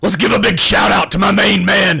Let's give a big shout out to my main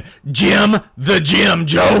man, Jim the Jim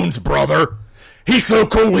Jones, brother. He's so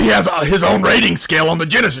cool he has his own rating scale on the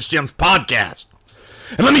Genesis Gems podcast.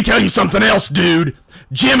 And let me tell you something else, dude.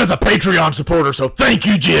 Jim is a Patreon supporter, so thank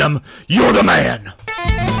you, Jim. You're the man.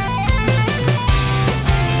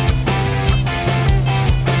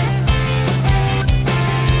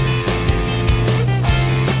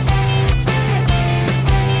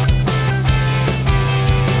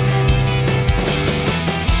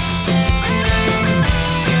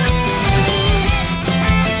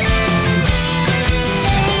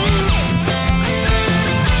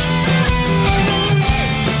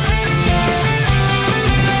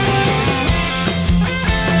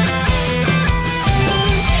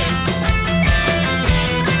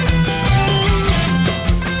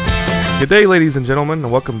 Good day, ladies and gentlemen,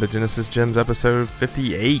 and welcome to Genesis Gems episode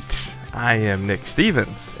 58. I am Nick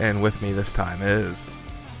Stevens, and with me this time is...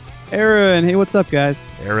 Aaron. Hey, what's up,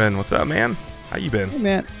 guys? Aaron, what's up, man? How you been? Hey,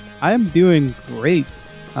 man. I am doing great.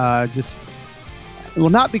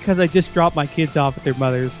 Not because I just dropped my kids off at their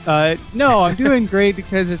mother's. No, I'm doing great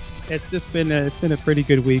because it's just been a pretty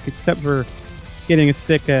good week, except for getting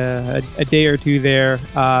sick a day or two there.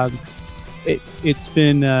 It's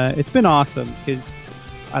been awesome because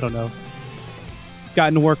I don't know.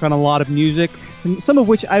 Gotten to work on a lot of music, some of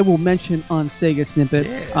which I will mention on Sega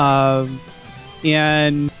Snippets,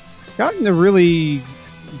 and gotten to really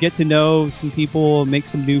get to know some people, make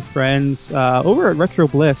some new friends over at Retro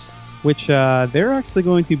Bliss, which they're actually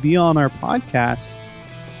going to be on our podcast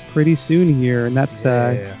pretty soon here, and that's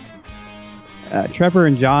Trevor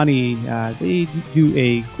and Johnny. They do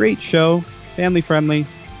a great show, family friendly.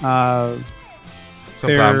 Sometimes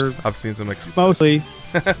I've seen some mostly.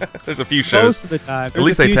 There's a few shows. Most of the time. At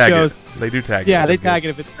least they tag it. They do tag it. Yeah, they tag it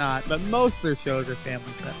if it's not. But most of their shows are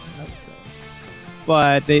family friendly, I would say.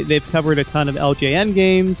 But they've covered a ton of LJN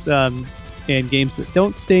games and games that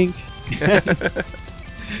don't stink.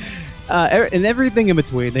 And everything in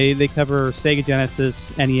between. They cover Sega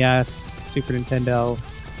Genesis, NES, Super Nintendo,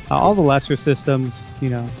 all the lesser systems, you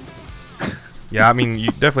know. Yeah, I mean, you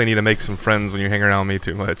definitely need to make some friends when you hang around me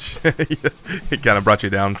too much. It kind of brought you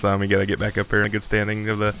down some. You got to get back up here in a good standing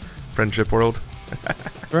of the friendship world.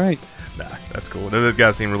 That's right. Nah, that's cool. Those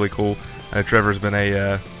guys seem really cool. Trevor's been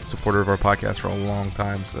a supporter of our podcast for a long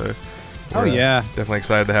time, so definitely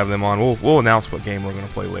excited to have them on. We'll announce what game we're going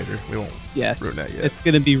to play later. We won't ruin that yet. It's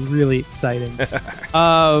going to be really exciting.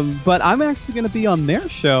 But I'm actually going to be on their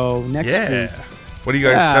show next week. What do you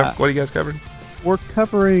guys What do you guys cover? We're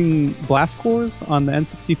covering Blast Corps on the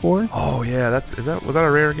N64. Oh yeah, was that a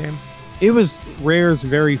Rare game? It was Rare's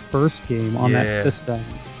very first game on that system.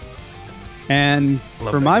 And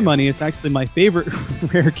for my money, it's actually my favorite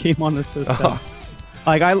Rare game on the system. Oh.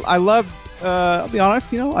 Like I love, I'll be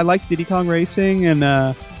honest, I like Diddy Kong Racing, and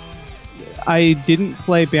I didn't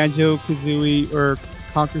play Banjo-Kazooie or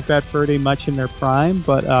Conker's Bad Fur Day much in their prime,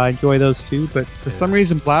 but I enjoy those too. But for some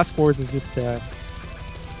reason, Blast Corps is just a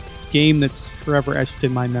game that's forever etched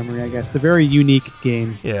in my memory, I guess. A very unique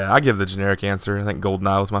game. Yeah, I give the generic answer. I think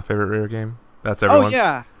GoldenEye was my favorite Rare game. That's everyone's.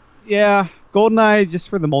 Oh, yeah. GoldenEye, just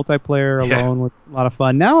for the multiplayer alone, was a lot of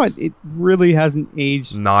fun. Now it really hasn't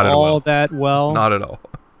aged that well. Not at all.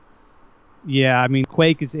 Yeah, I mean,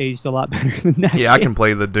 Quake has aged a lot better than that game. I can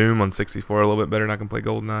play the Doom on 64 a little bit better than I can play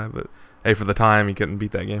GoldenEye, but hey, for the time, you couldn't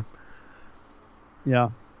beat that game.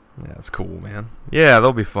 Yeah. Yeah, it's cool, man. Yeah,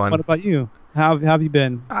 they'll be fun. What about you? How have you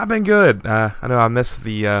been? I've been good. I know I missed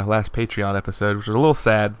the last Patreon episode, which was a little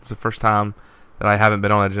sad. It's the first time that I haven't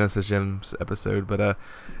been on a Genesis Gems episode, but been a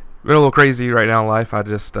little crazy right now in life. I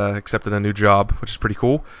just accepted a new job, which is pretty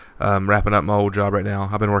cool. Wrapping up my old job right now.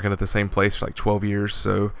 I've been working at the same place for like 12 years,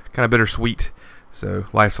 so kind of bittersweet. So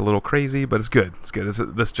life's a little crazy, but it's good. It's good.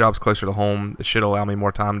 This job's closer to home. It should allow me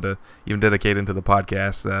more time to even dedicate into the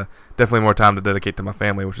podcast. Definitely more time to dedicate to my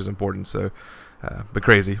family, which is important. So, but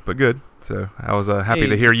crazy, but good. So I was happy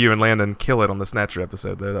to hear you and Landon kill it on the Snatcher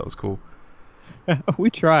episode, though. That was cool.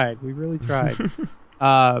 We tried. We really tried.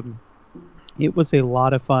 It was a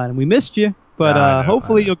lot of fun. We missed you, but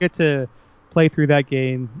hopefully you'll get to play through that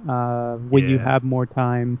game when you have more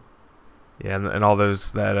time. Yeah, and all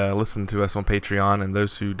those that listen to us on Patreon and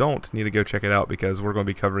those who don't need to go check it out because we're going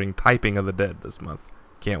to be covering Typing of the Dead this month.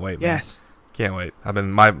 Can't wait, man. Yes. Can't wait.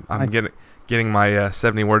 I'm getting my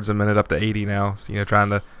 70 words a minute up to 80 now. So, trying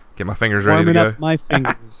to get my fingers ready to go. Warming up my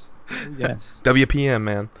fingers. Yes. WPM,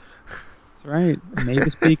 man. That's right.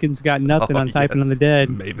 Mavis Beacon's got nothing on Typing on the Dead.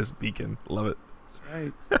 Mavis Beacon. Love it. That's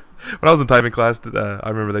right. When I was in typing class, I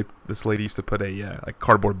remember this lady used to put a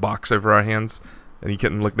cardboard box over our hands, and you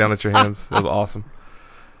couldn't look down at your hands. It was awesome.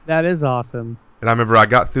 That is awesome. And I remember I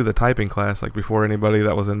got through the typing class like before anybody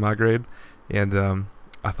that was in my grade, and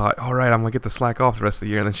I thought, all right, I'm gonna get to slack off the rest of the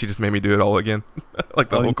year, and then she just made me do it all again, like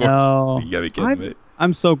the whole course. No. You gotta be kidding me.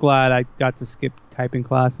 I'm so glad I got to skip typing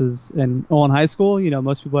classes. And in high school,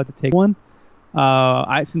 most people had to take one.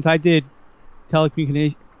 Since I did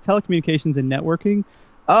telecommunications and networking,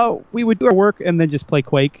 we would do our work and then just play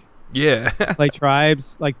Quake. Yeah. Play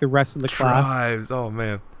Tribes, like the rest of the class. Tribes, oh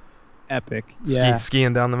man. Epic. Yeah.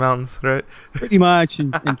 Skiing down the mountains, right? Pretty much,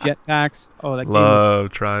 and jetpacks. Oh, that game was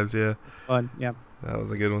Tribes, yeah. Fun, yeah. That was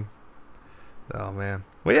a good one. Oh man.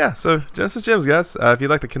 Well, yeah. So Genesis Gems, guys. If you'd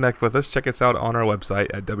like to connect with us, check us out on our website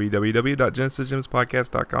at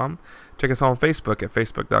www.genesisgemspodcast.com. Check us out on Facebook at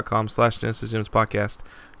facebook.com/genesisgemspodcast.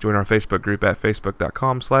 Join our Facebook group at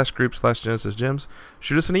facebook.com/group/genesisgems.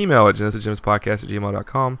 Shoot us an email at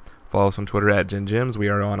genesisgemspodcast@gmail.com. Follow us on Twitter at GenGems. We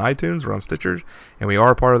are on iTunes, we're on Stitcher, and we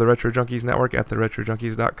are part of the Retro Junkies Network at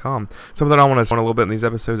theretrojunkies.com. Something I want to a little bit in these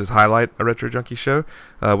episodes is highlight a Retro Junkie show.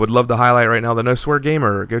 Would love to highlight right now the No Swear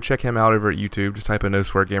Gamer. Go check him out over at YouTube. Just type in No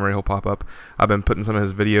Swear Gamer, he'll pop up. I've been putting some of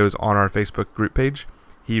his videos on our Facebook group page.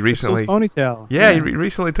 He recently ponytail. Yeah, he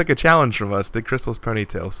recently took a challenge from us, did Crystal's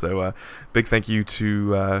ponytail. So big thank you to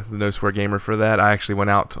the No Swear Gamer for that. I actually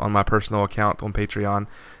went out on my personal account on Patreon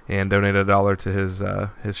and donated $1 to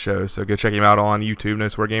his show. So go check him out on YouTube, No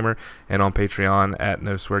Swear Gamer, and on Patreon at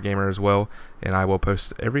No Swear Gamer as well. And I will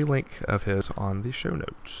post every link of his on the show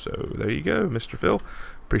notes. So there you go, Mr. Phil.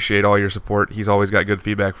 Appreciate all your support. He's always got good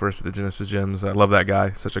feedback for us at the Genesis Gems. I love that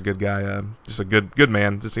guy. Such a good guy. Just a good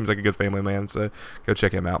man. Just seems like a good family man. So go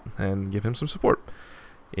check him out and give him some support.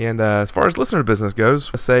 And as far as listener business goes,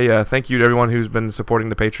 I say thank you to everyone who's been supporting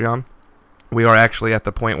the Patreon. We are actually at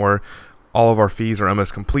the point where all of our fees are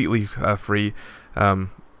almost completely free.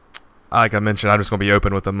 Like I mentioned, I'm just going to be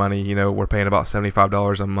open with the money. We're paying about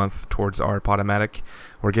 $75 a month towards our Podomatic.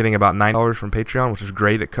 We're getting about $9 from Patreon, which is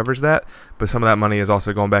great. It covers that. But some of that money is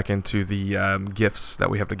also going back into the gifts that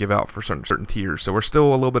we have to give out for certain tiers. So we're still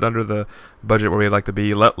a little bit under the budget where we'd like to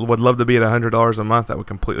be. Would love to be at $100 a month. That would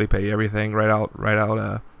completely pay everything right out,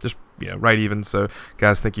 just right even. So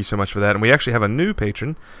guys, thank you so much for that. And we actually have a new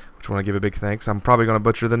patron, which I want to give a big thanks. I'm probably going to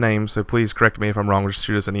butcher the name, so please correct me if I'm wrong. Just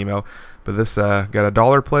shoot us an email. But this got a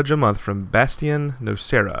 $1 pledge a month from Bastian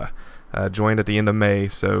Nocera. Joined at the end of May,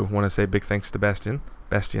 so want to say big thanks to Bastian.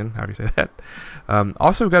 How do you say that?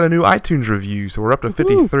 Also got a new iTunes review, so we're up to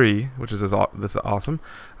 53, which is awesome.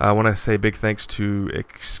 I want to say big thanks to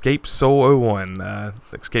Escape Soul 01.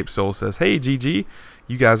 Escape Soul says, "Hey GG,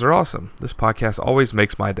 you guys are awesome. This podcast always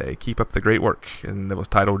makes my day. Keep up the great work." And it was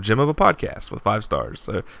titled Gem of a Podcast with 5 stars.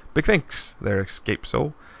 So big thanks there, Escape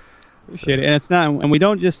Soul. Appreciate it. And it's not, and we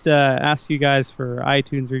don't just ask you guys for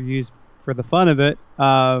iTunes reviews for the fun of it.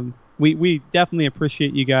 We definitely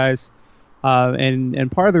appreciate you guys.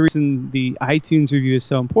 And part of the reason the iTunes review is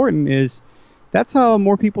so important is that's how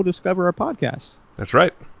more people discover our podcast. That's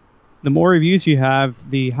right. The more reviews you have,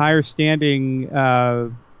 the higher standing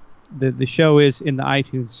the show is in the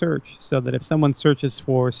iTunes search, so that if someone searches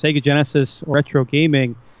for Sega Genesis or retro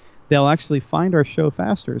gaming, they'll actually find our show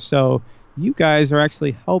faster. So you guys are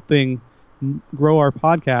actually helping grow our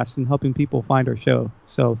podcast and helping people find our show.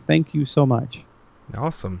 So thank you so much.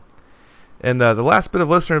 Awesome. And the last bit of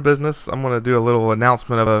listener business, I'm going to do a little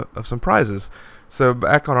announcement of some prizes. So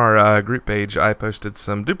back on our group page, I posted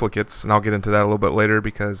some duplicates, and I'll get into that a little bit later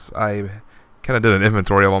because I kind of did an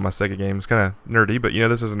inventory of all my Sega games. Kind of nerdy, but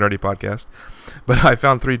this is a nerdy podcast. But I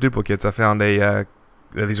found 3 duplicates. I found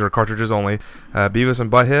these are cartridges only, Beavis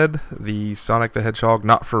and Butthead, the Sonic the Hedgehog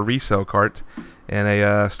not for resale cart, and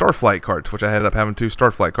a Starflight cart, which I ended up having 2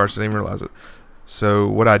 Starflight carts. I didn't even realize it. So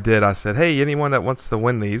what I did, I said, hey, anyone that wants to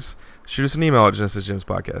win these, shoot us an email at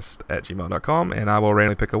genesisgemspodcast@gmail.com, and I will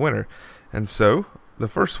randomly pick a winner. And so the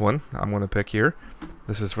first one I'm going to pick here,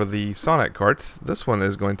 this is for the Sonic cart. This one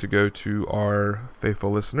is going to go to our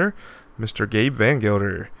faithful listener, Mr. Gabe Van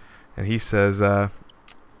Gelder. And he says,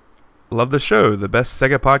 love the show, the best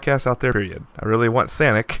Sega podcast out there, period. I really want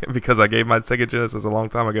Sonic because I gave my Sega Genesis a long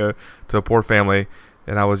time ago to a poor family,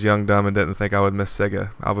 and I was young, dumb, and didn't think I would miss Sega.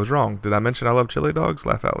 I was wrong. Did I mention I love chili dogs?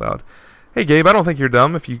 Laugh out loud. Hey, Gabe, I don't think you're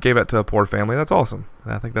dumb if you gave it to a poor family. That's awesome.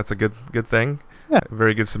 I think that's a good thing. Yeah.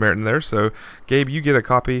 Very good Samaritan there. So, Gabe, you get a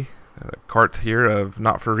copy, a cart here of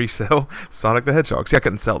not for resale Sonic the Hedgehog. See, I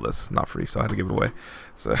couldn't sell this. Not for resale. I had to give it away.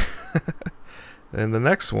 So, and the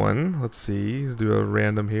next one, let's see, do a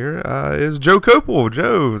random here, is Joe Copel.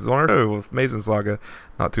 Joe was on our show with Mason Saga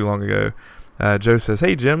not too long ago. Joe says,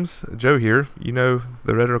 hey, Jims, Joe here. You know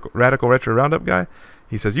the Radical Retro Roundup guy?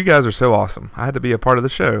 He says, you guys are so awesome. I had to be a part of the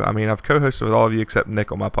show. I mean, I've co-hosted with all of you except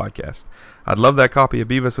Nick on my podcast. I'd love that copy of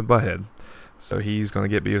Beavis and Butthead. So he's going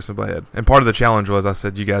to get Beavis and Butthead. And part of the challenge was I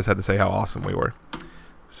said you guys had to say how awesome we were.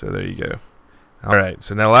 So there you go. All right,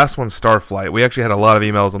 so now last one's Starflight. We actually had a lot of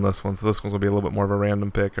emails on this one, so this one's going to be a little bit more of a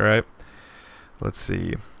random pick, all right? Let's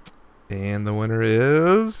see. And the winner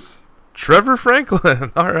is Trevor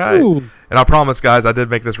Franklin. All right. Ooh. And I promise, guys, I did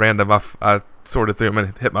make this random. I sorted through them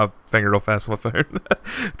and hit my finger real fast on my phone.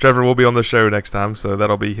 Trevor will be on the show next time, so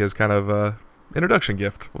that'll be his kind of introduction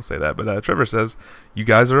gift. We'll say that. But Trevor says, you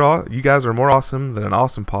guys are more awesome than an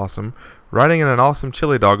awesome possum, riding in an awesome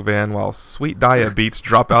chili dog van while sweet Dia beats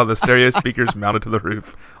drop out of the stereo speakers mounted to the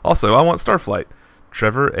roof. Also, I want Starflight.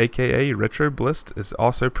 Trevor, a.k.a. Retro Bliss, is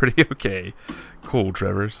also pretty okay. Cool,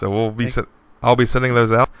 Trevor. So I'll be sending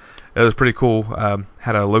those out. It was pretty cool.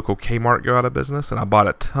 Had a local Kmart go out of business, and I bought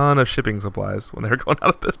a ton of shipping supplies when they were going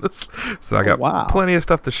out of business. So I got plenty of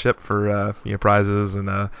stuff to ship for prizes and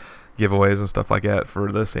giveaways and stuff like that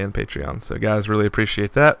for this and Patreon. So guys, really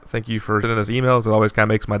appreciate that. Thank you for sending us emails. It always kind of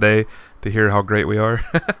makes my day to hear how great we are.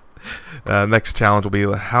 Next challenge will be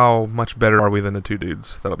how much better are we than the two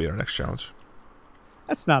dudes. That'll be our next challenge.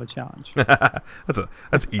 That's not a challenge.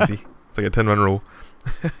 That's easy. It's like a 10-run rule.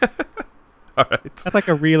 All right. That's like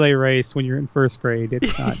a relay race when you're in first grade.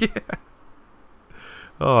 It's not. Yeah.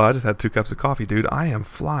 Oh, I just had 2 cups of coffee, dude. I am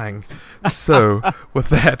flying. So, with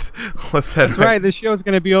that, let's head. That's right. This show's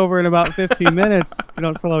going to be over in about 15 minutes if you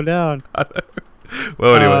don't slow down. I know.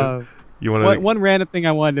 Well, anyway, you want to... One random thing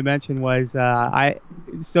I wanted to mention was the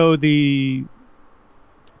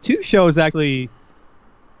 2 shows actually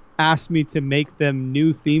asked me to make them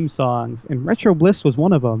new theme songs, and Retro Bliss was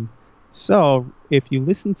one of them. So, if you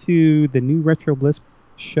listen to the new Retro Bliss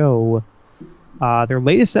show, their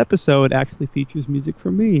latest episode actually features music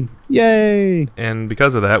from me. Yay! And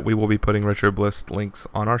because of that, we will be putting Retro Bliss links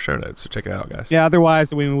on our show notes, so check it out, guys. Yeah,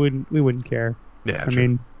 otherwise we wouldn't care. Yeah, I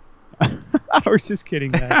mean, I was just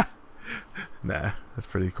kidding, man. Nah, that's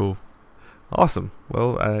pretty cool. Awesome.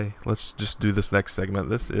 Well, let's just do this next segment.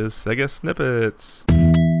 This is Sega Snippets.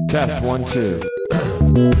 Test 1, 2.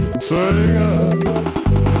 Sega.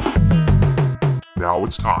 Now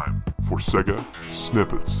it's time for Sega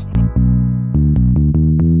Snippets.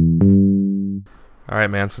 All right,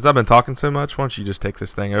 man. Since I've been talking so much, why don't you just take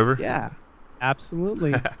this thing over? Yeah,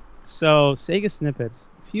 absolutely. So, Sega Snippets.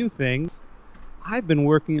 A few things. I've been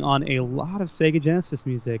working on a lot of Sega Genesis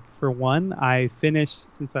music. For one, I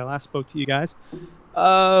finished, since I last spoke to you guys,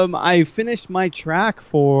 I finished my track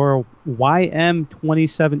for YM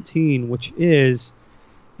 2017, which is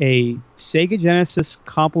a Sega Genesis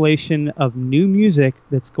compilation of new music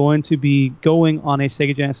that's going to be going on a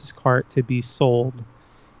Sega Genesis cart to be sold.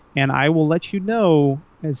 And I will let you know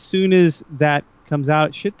as soon as that comes out.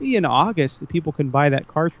 It should be in August that people can buy that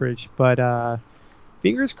cartridge. But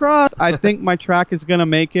fingers crossed, I think my track is going to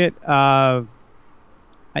make it. I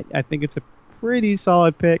think it's a pretty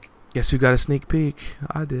solid pick. Guess who got a sneak peek?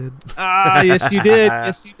 I did. Yes, you did.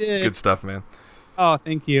 Yes, you did. Good stuff, man. Oh,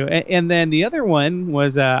 thank you. And then the other one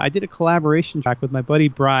was I did a collaboration track with my buddy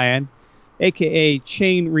Brian, a.k.a.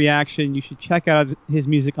 Chain Reaction. You should check out his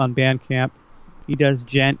music on Bandcamp. He does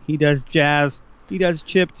gent. He does jazz. He does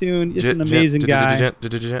chiptune. Just an amazing guy.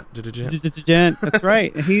 Gent. That's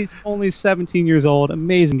right. And he's only 17 years old.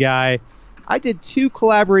 Amazing guy. I did 2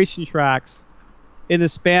 collaboration tracks in the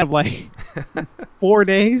span of like 4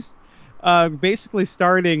 days. Basically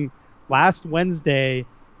starting last Wednesday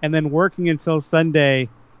and then working until Sunday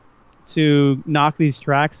to knock these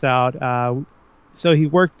tracks out. So he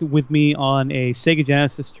worked with me on a Sega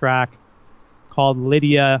Genesis track called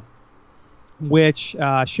Lydia, which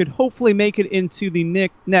should hopefully make it into the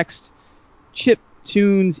next Chip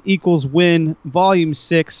Tunes Equals Win Volume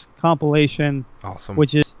 6 compilation. Awesome.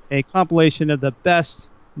 Which is a compilation of the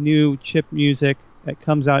best new chip music that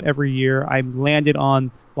comes out every year. I landed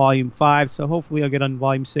on Volume 5, so hopefully I'll get on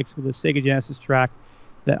Volume 6 with a Sega Genesis track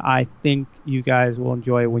that I think you guys will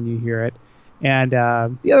enjoy when you hear it. And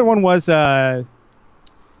the other one was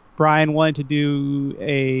Brian wanted to do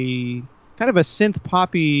a kind of a synth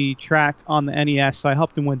poppy track on the NES, so I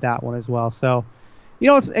helped him with that one as well. So,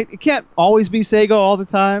 it can't always be Sega all the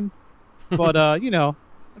time, but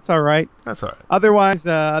that's all right. That's all right. Otherwise,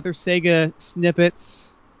 other Sega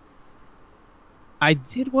snippets. I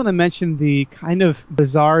did want to mention the kind of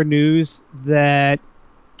bizarre news that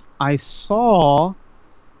I saw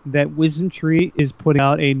that WisdomTree is putting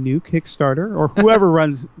out a new Kickstarter, or whoever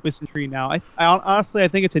runs WisdomTree now. I honestly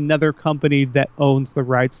think it's another company that owns the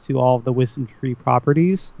rights to all of the WisdomTree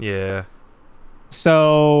properties. Yeah.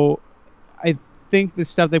 So I think the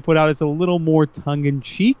stuff they put out is a little more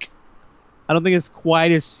tongue-in-cheek. I don't think it's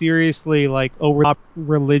quite as seriously over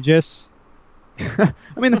religious. I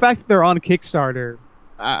mean, the fact that they're on Kickstarter,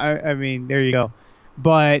 I mean, there you go.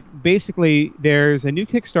 But basically, there's a new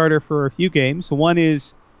Kickstarter for a few games. One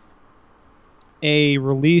is a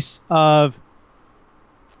release of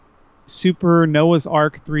Super Noah's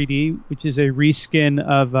Ark 3D, which is a reskin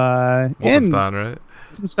of Wolfenstein, right?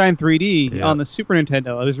 Wolfenstein 3D on the Super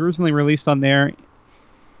Nintendo. It was originally released on there.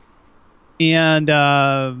 And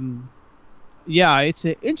it's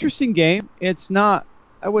an interesting game. It's not,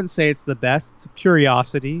 I wouldn't say it's the best. It's a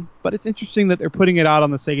curiosity, but it's interesting that they're putting it out on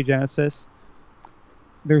the Sega Genesis.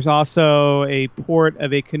 There's also a port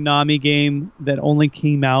of a Konami game that only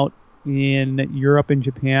came out in Europe and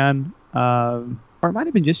Japan, or it might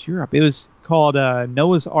have been just Europe. It was called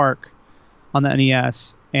Noah's Ark on the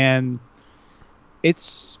NES, and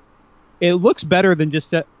it looks better than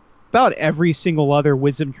just about every single other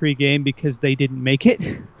Wisdom Tree game because they didn't make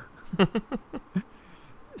it.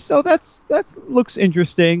 So that looks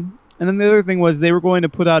interesting. And then the other thing was they were going to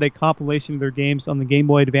put out a compilation of their games on the Game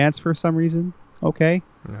Boy Advance for some reason. Okay.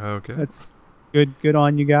 That's good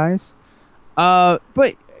on you guys.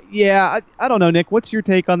 But yeah, I don't know, Nick. What's your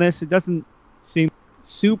take on this? It doesn't seem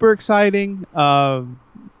super exciting.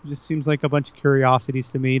 Just seems like a bunch of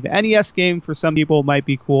curiosities to me. The NES game for some people might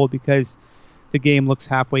be cool because the game looks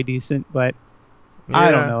halfway decent, but I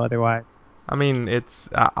don't know otherwise. I mean,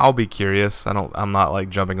 I'll be curious. I'm not like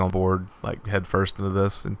jumping on board like head first into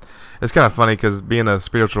this, and it's kind of funny because being a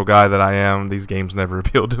spiritual guy that I am, these games never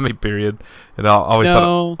appealed to me. Period. And I always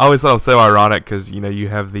thought it was so ironic because you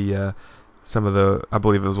have the some of the, I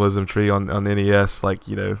believe it was Wisdom Tree on the NES, like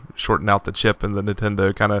shorting out the chip, and the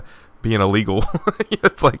Nintendo kind of being illegal.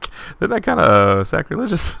 It's like, isn't that kind of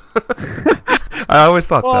sacrilegious? I always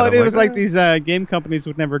thought that. Well, it was like these game companies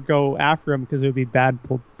would never go after them because it would be bad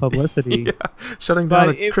publicity. Yeah, shutting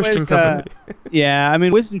down a Christian company. Yeah, I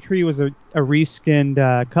mean, Wisdom Tree was a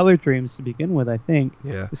reskinned Color Dreams to begin with, I think.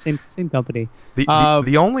 Yeah. The same company.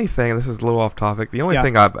 The only thing, this is a little off topic, the only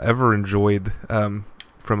thing I've ever enjoyed from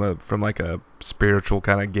like a spiritual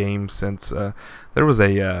kind of game since there was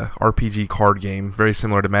a RPG card game very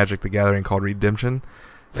similar to Magic the Gathering called Redemption,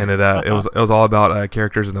 and it was all about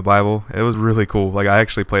characters in the Bible. It was really cool. Like I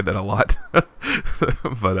actually played that a lot.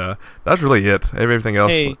 But that's really it. Everything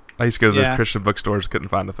else, I used to go to those Christian bookstores, couldn't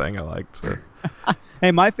find a thing I liked. So.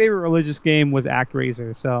 Hey, my favorite religious game was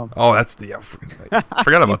ActRaiser. So. Oh, that's I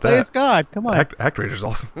forgot about that. Play as God. Come on. ActRaiser's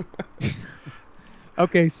awesome.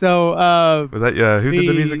 Okay, so was that who did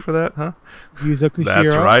the music for that? Huh? Yuzo Koshiro.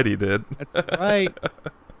 That's right, he did. That's right.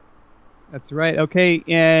 That's right. Okay,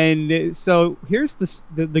 and so here's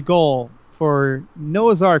the goal for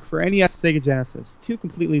Noah's Ark for NES Sega Genesis. Two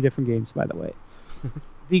completely different games, by the way.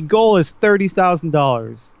 The goal is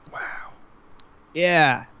 $30,000. Wow.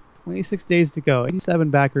 Yeah, 26 days to go. 87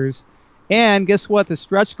 backers, and guess what? The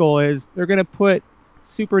stretch goal is they're gonna put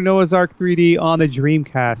Super Noah's Ark 3D on the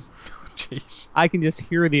Dreamcast. Jeez. I can just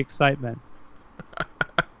hear the excitement.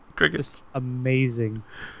 Crickets. Just amazing.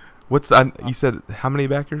 You said how many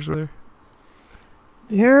backers were there?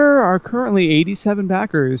 There are currently 87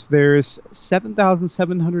 backers. There's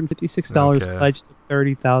 $7,756 pledged to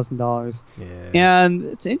 $30,000. Yeah. And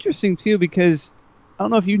it's interesting too because I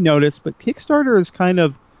don't know if you noticed, but Kickstarter is kind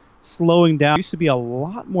of slowing down. There used to be a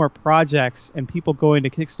lot more projects and people going to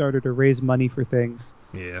Kickstarter to raise money for things.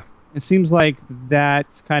 Yeah. It seems like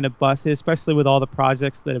that's kind of busted, especially with all the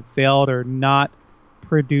projects that have failed or not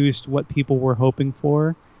produced what people were hoping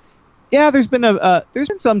for. Yeah, there's been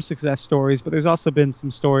some success stories, but there's also been some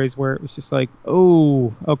stories where it was just like,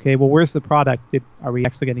 oh, okay, well, where's the product? Are we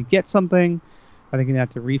actually going to get something? Are they going to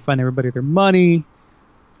have to refund everybody their money?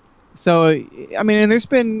 So, I mean, and there's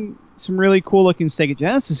been some really cool-looking Sega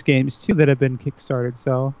Genesis games, too, that have been kickstarted.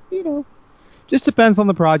 So, just depends on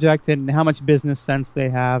the project and how much business sense they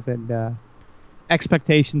have and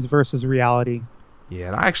expectations versus reality. Yeah,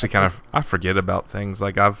 and I actually I forget about things.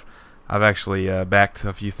 Like I've actually backed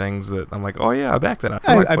a few things that I'm like, oh yeah, I backed that.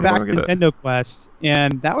 I backed Nintendo Quest,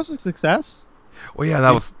 and that was a success. Well, yeah,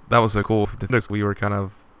 that was so cool. We were kind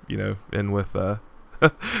of in with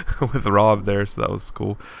with Rob there, so that was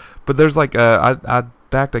cool. But there's like I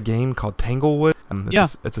backed a game called Tanglewood.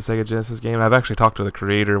 It's a Sega Genesis game. I've actually talked to the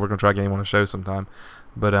creator. We're gonna try a game on a show sometime.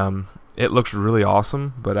 But it looks really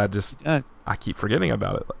awesome. But I keep forgetting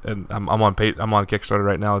about it. And I'm on Kickstarter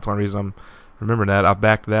right now. That's one reason I'm remembering that. I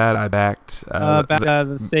backed that. I backed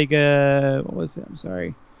the Sega. What was it? I'm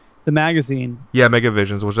sorry. The magazine. Yeah,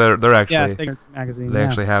 Megavisions, which they're actually Sega magazine. They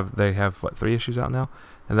actually have what, 3 issues out now.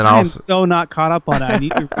 And then I'm so not caught up on it. I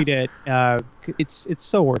need to read it. It's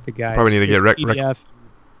so worth it, guys. Probably need to get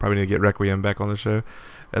Requiem back on the show.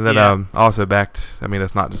 And then I also backed, I mean,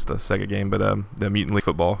 it's not just a Sega game, but the Mutant League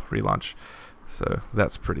Football relaunch. So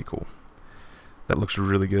that's pretty cool. that looks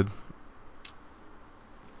really good.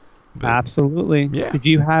 But, absolutely. Yeah. Did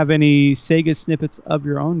you have any Sega snippets of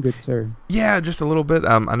your own, good sir? Yeah, just a little bit.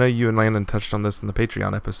 I know you and Landon touched on this in the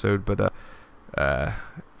Patreon episode, but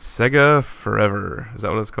Sega Forever, is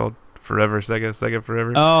that what it's called? Forever Sega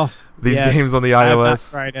Forever. Oh, these yes. games on the iOS. I've not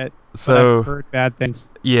tried it, so but I've heard bad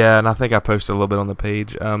things. Yeah, and I think I posted a little bit on the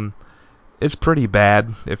page. It's pretty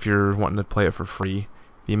bad if you're wanting to play it for free.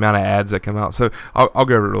 The amount of ads that come out. So I'll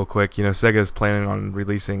go over it real quick. You know, Sega is planning on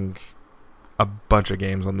releasing a bunch of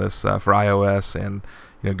games on this for iOS and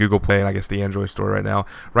Google Play and I guess the Android store right now.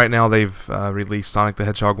 Right now they've released Sonic the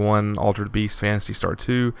Hedgehog 1, Altered Beast, Phantasy Star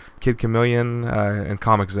 2, Kid Chameleon, and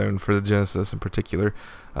Comic Zone for the Genesis in particular.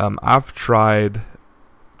 I've tried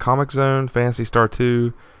Comic Zone, Phantasy Star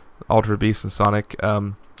 2, Altered Beast, and Sonic.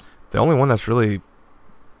 The only one that's really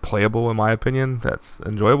playable, in my opinion, that's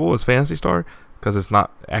enjoyable is Phantasy Star, because it's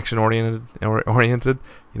not action oriented.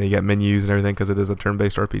 You got menus and everything because it is a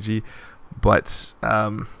turn-based RPG. But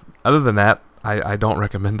other than that, I don't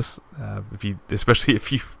recommend this. Especially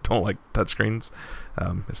if you don't like touchscreens,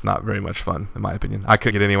 it's not very much fun, in my opinion. I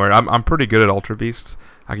couldn't get anywhere. I'm pretty good at Ultra Beasts.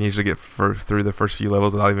 I can usually get through the first few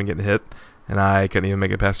levels without even getting hit, and I couldn't even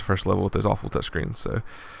make it past the first level with those awful touchscreens. So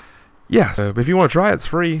yeah. So if you want to try it, it's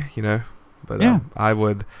free. But Yeah. I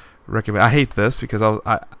would recommend. I hate this because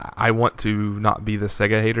I want to not be the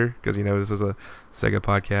Sega hater because this is a Sega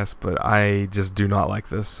podcast, but I just do not like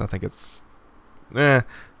this. I think it's I'm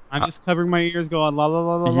just covering my ears going la la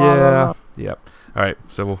la la la. yeah. La. Yep. All right,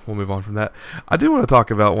 so we'll move on from that. I do want to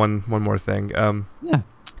talk about one more thing. Yeah.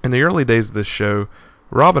 In the early days of this show,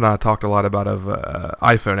 Rob and I talked a lot about an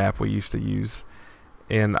iPhone app we used to use,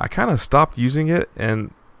 and I kind of stopped using it,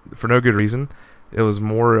 and for no good reason. It was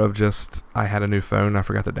more of just I had a new phone, I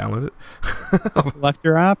forgot to download it.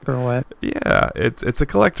 Collector app or what? Yeah, it's a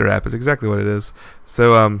collector app. It's exactly what it is.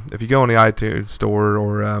 So if you go on the iTunes store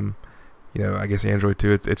or I guess Android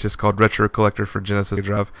too, it's just called Retro Collector for Genesis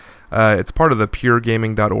Drive. It's part of the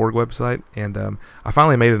puregaming.org website, and I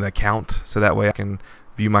finally made an account so that way I can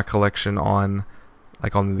view my collection on the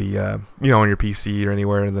on your PC or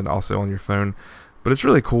anywhere, and then also on your phone. But it's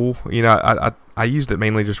really cool. I used it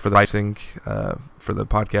mainly just for the pricing for the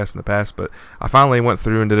podcast in the past, but I finally went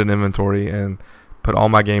through and did an inventory and put all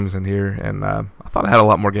my games in here, and I thought I had a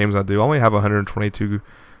lot more games than I do. I only have 122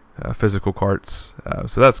 physical carts,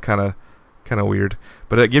 so that's kind of weird.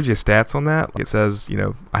 But it gives you stats on that. It says,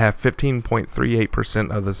 I have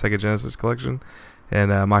 15.38% of the Sega Genesis collection,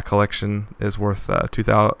 and my collection is worth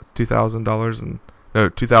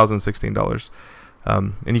 $2,016.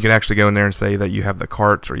 And you can actually go in there and say that you have the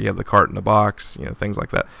cart, or you have the cart in the box, things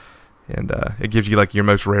like that. And it gives you your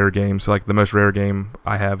most rare game. So the most rare game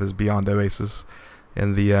I have is Beyond Oasis,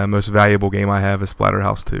 and the most valuable game I have is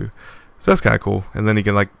Splatterhouse 2. So that's kind of cool. And then you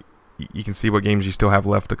can see what games you still have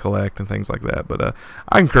left to collect and things like that. But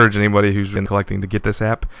I encourage anybody who's been collecting to get this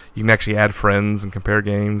app. You can actually add friends and compare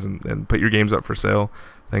games and put your games up for sale,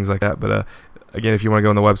 things like that. But again, if you want to go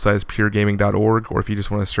on the website, it's puregaming.org, or if you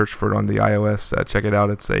just want to search for it on the iOS, check it out.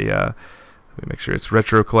 It's let me make sure it's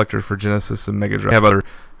Retro Collector for Genesis and Mega Drive. I have other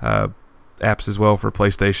apps as well for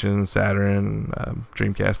PlayStation, Saturn,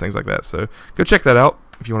 Dreamcast, things like that. So go check that out.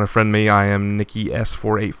 If you want to friend me, I am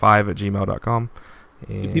nickys485@gmail.com.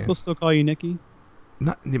 Do people still call you Nicky?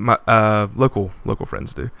 Not my local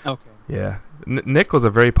friends do. Okay. Yeah, Nick was a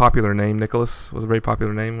very popular name. Nicholas was a very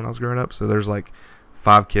popular name when I was growing up. So there's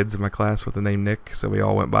 5 kids in my class with the name Nick, so we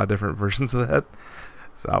all went by different versions of that.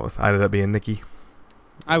 So I ended up being Nicky.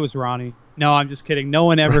 I was Ronnie. No, I'm just kidding. No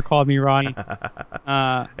one ever called me Ronnie.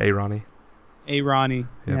 Hey, Ronnie. Hey, Ronnie.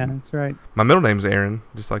 Yep. Yeah, that's right. My middle name's Aaron,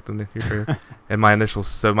 just like your career. And my initials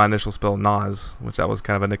spell Nas, which that was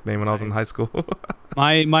kind of a nickname when I was in high school.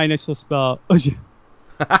 my initial spell,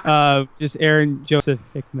 just Aaron Joseph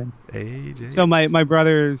Hickman. AJ. So my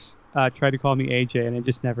brothers tried to call me AJ, and it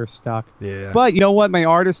just never stuck. Yeah. But you know what? My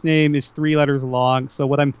artist name is 3 letters long, so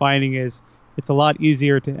what I'm finding is it's a lot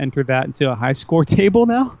easier to enter that into a high score table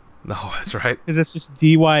now. No, that's right. Because it's just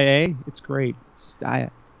DYA. It's great.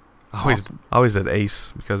 I always said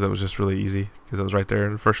Ace because it was just really easy because it was right there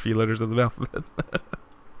in the first few letters of the alphabet.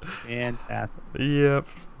 Fantastic. Yep.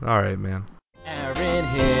 All right, man. Aaron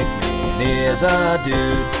Hickman is a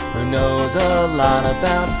dude who knows a lot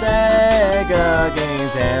about Sega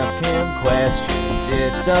games. Ask him questions,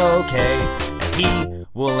 it's okay, and he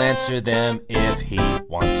will answer them if he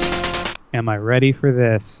wants. Am I ready for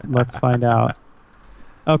this? Let's find out.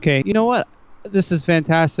 Okay, you know what? This is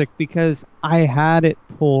fantastic because I had it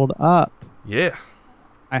pulled up. Yeah.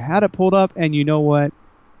 I had it pulled up, and you know what?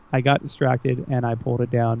 I got distracted, and I pulled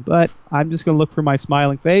it down. But I'm just going to look for my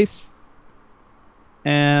smiling face.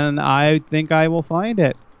 and I think I will find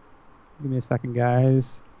it. Give me a second,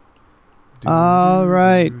 guys. All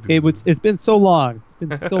right. It's been so long. It's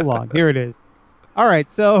been so long. Here it is. All right,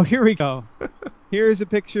 so here we go. Here's a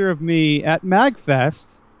picture of me at MagFest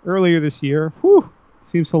earlier this year. Whew,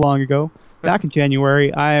 seems so long ago. Back in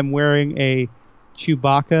January, I am wearing a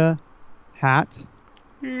Chewbacca hat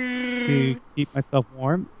to keep myself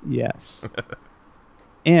warm. Yes.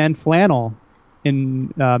 And flannel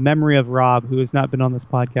in memory of Rob, who has not been on this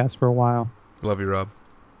podcast for a while. Love you, Rob.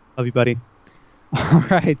 Love you, buddy. All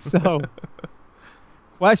right, so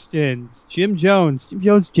questions. Jim Jones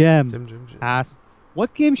asked,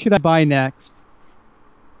 what game should I buy next?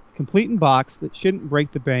 Complete in box that shouldn't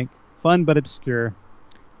break the bank. Fun but obscure.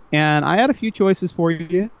 And I had a few choices for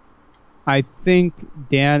you. I think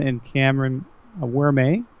Dan and Cameron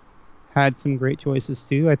Werme had some great choices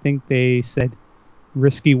too. I think they said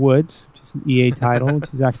Risky Woods, which is an EA title,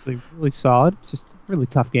 which is actually really solid. It's just a really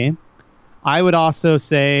tough game. I would also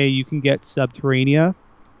say you can get Subterranea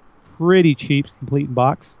pretty cheap, complete in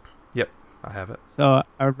box. Yep, I have it. So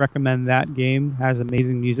I would recommend that game. It has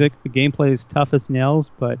amazing music. The gameplay is tough as nails,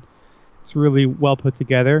 but it's really well put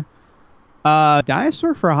together.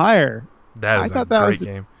 Dinosaur for Hire. That is a great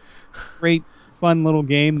game. Great, fun little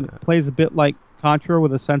game that plays a bit like Contra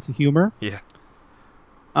with a sense of humor. Yeah.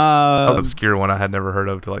 That was an obscure one I had never heard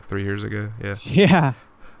of until like 3 years ago. Yeah. Yeah.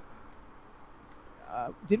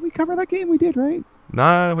 Did we cover that game? We did, right?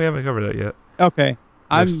 Nah, we haven't covered it yet. Okay.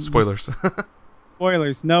 Spoilers.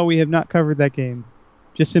 Spoilers. No, we have not covered that game.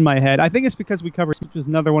 Just in my head. I think it's because we covered, which was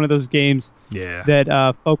another one of those games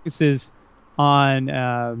that focuses on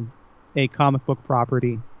a comic book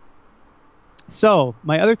property. So,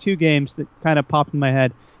 my other two games that kind of popped in my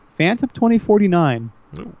head. Phantom 2049.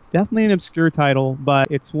 Ooh. Definitely an obscure title, but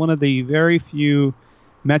it's one of the very few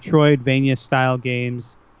Metroidvania-style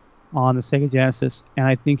games on the Sega Genesis, and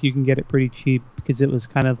I think you can get it pretty cheap because it was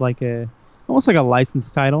kind of like almost like a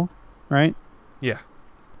licensed title, right? Yeah.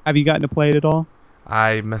 Have you gotten to play it at all?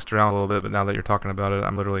 I messed around a little bit, but now that you're talking about it,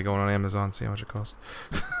 I'm literally going on Amazon to see how much it costs.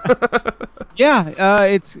 Yeah,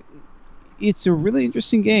 it's a really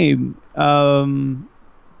interesting game. It's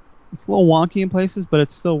a little wonky in places, but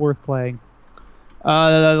it's still worth playing.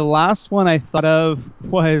 The last one I thought of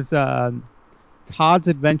was Todd's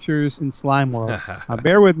Adventures in Slime World.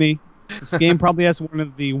 Bear with me. This game probably has one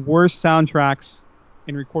of the worst soundtracks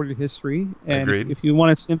in recorded history. And Agreed. If you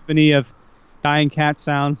want a symphony of dying cat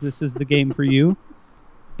sounds, this is the game for you.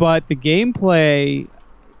 But the gameplay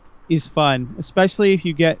is fun, especially if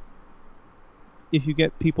you get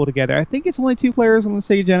people together. I think it's only 2 players on the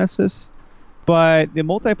Sega Genesis, but the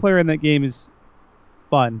multiplayer in that game is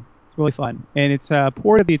fun. It's really fun. And it's a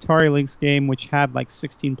port of the Atari Lynx game, which had like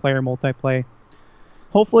 16-player multiplayer.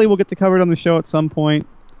 Hopefully we'll get to cover it on the show at some point.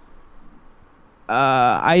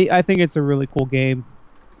 I think it's a really cool game.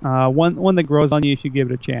 One that grows on you if you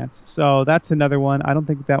give it a chance. So that's another one. I don't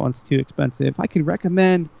think that one's too expensive. I could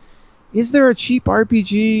recommend, is there a cheap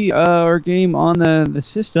RPG or game on the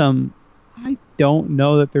system? I don't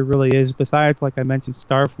know that there really is, besides, like I mentioned,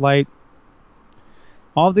 Starflight.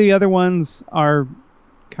 All the other ones are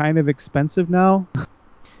kind of expensive now.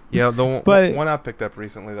 Yeah, the one I picked up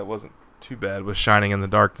recently that wasn't too bad was Shining in the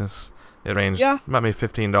Darkness. It ranged about maybe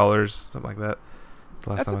 $15, something like that.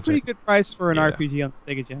 That's a pretty good price for an RPG on the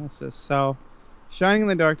Sega Genesis. So, Shining in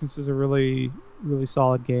the Darkness is a really, really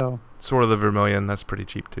solid game. So, Sword of the Vermilion, that's pretty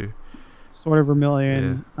cheap too. Sword of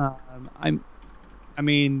Vermilion. Yeah. I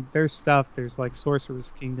mean, there's stuff. There's like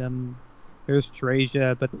Sorcerer's Kingdom. There's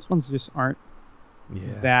Teresia, but those ones just aren't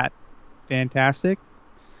that fantastic.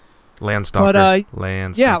 Landstalker.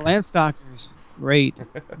 Yeah, Landstalker's great.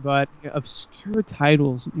 But obscure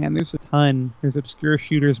titles, man, there's a ton. There's obscure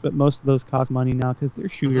shooters, but most of those cost money now because they're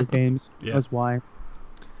shooter games. That's why.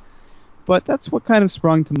 But that's what kind of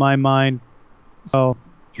sprung to my mind. So,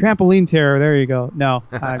 Trampoline Terror, there you go. No,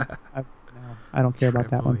 I don't care about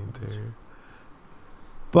that one. Terror.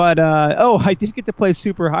 But, I did get to play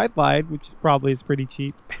Super Highlight, which probably is pretty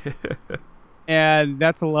cheap. And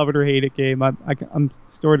that's a love it or hate it game. I'm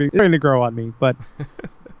starting to grow on me, but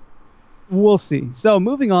we'll see. So,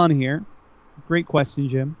 moving on here. Great question,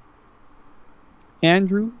 Jim.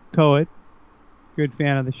 Andrew Coed, good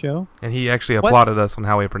fan of the show. And he actually applauded us on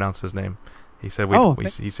how we pronounce his name. He said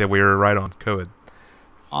he said we were right on Coed.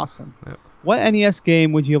 Awesome. Yep. What NES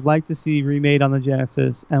game would you have liked to see remade on the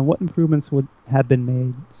Genesis, and what improvements would have been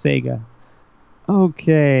made? Sega.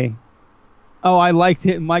 Okay. Oh, I liked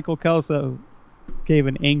it. Michael Kelso gave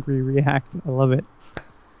an angry react. I love it.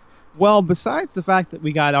 Well, besides the fact that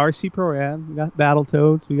we got RC Pro Am, we got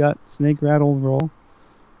Battletoads, we got Snake Rattle and Roll,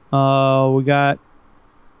 we got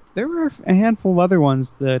There were a handful of other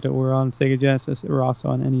ones that were on Sega Genesis that were also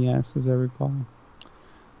on NES, as I recall.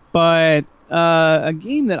 But a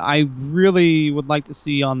game that I really would like to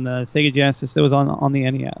see on the Sega Genesis that was on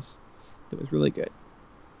the NES that was really good.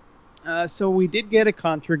 So we did get a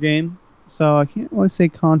Contra game. So I can't really say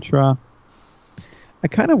Contra. I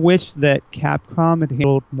kind of wish that Capcom had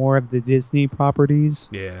handled more of the Disney properties.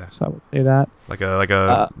 Yeah. So I would say that. Like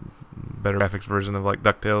a better graphics version of like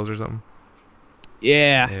DuckTales or something.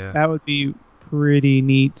 Yeah, that would be pretty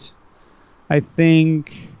neat. I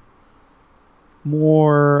think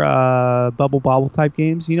more Bubble Bobble type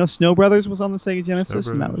games. You know, Snow Brothers was on the Sega Genesis,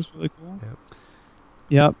 and that was really cool.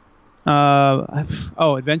 Yep.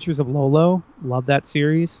 Adventures of Lolo. Love that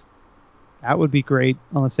series. That would be great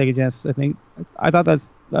on the Sega Genesis, I think. I thought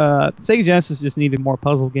that's the Sega Genesis just needed more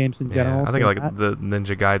puzzle games in general. I think the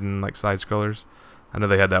Ninja Gaiden like side scrollers. I know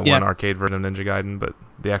they had that one arcade version of Ninja Gaiden, but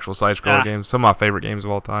the actual side-scroller games, some of my favorite games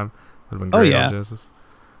of all time, would have been great on Genesis.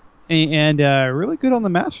 And really good on the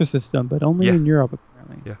Master System, but only in Europe,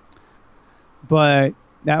 apparently. Yeah. But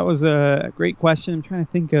that was a great question. I'm trying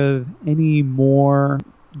to think of any more.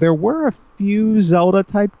 There were a few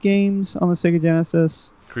Zelda-type games on the Sega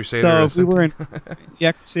Genesis. Crusader So we were in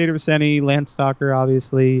Crusader Ascenti, Landstalker,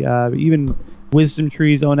 obviously, even Wisdom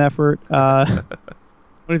Tree's own effort.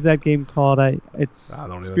 What is that game called? It's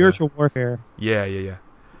Spiritual Warfare. Yeah.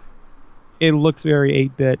 It looks very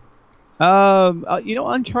 8-bit.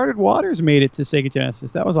 Uncharted Waters made it to Sega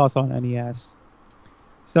Genesis. That was also on NES.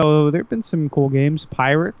 So there have been some cool games.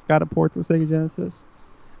 Pirates got a port to Sega Genesis.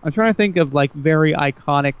 I'm trying to think of like very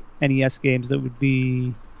iconic NES games that would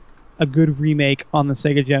be a good remake on the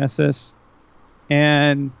Sega Genesis.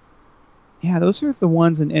 And yeah, those are the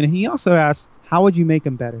ones. And he also asked, how would you make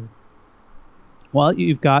them better? Well,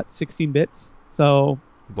 you've got 16 bits, so...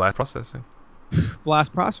 Blast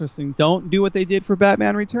processing. Don't do what they did for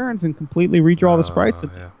Batman Returns and completely redraw the sprites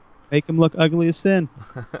and make them look ugly as sin.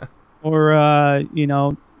 Or,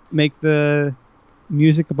 make the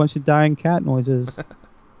music a bunch of dying cat noises.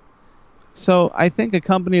 So I think a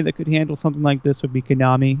company that could handle something like this would be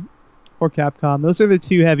Konami or Capcom. Those are the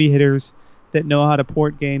two heavy hitters that know how to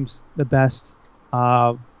port games the best.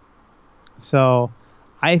 So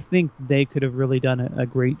I think they could have really done a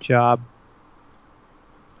great job.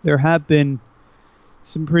 There have been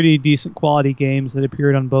some pretty decent quality games that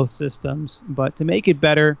appeared on both systems, but to make it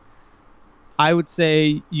better, I would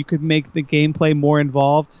say you could make the gameplay more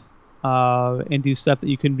involved and do stuff that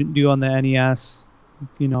you couldn't do on the NES.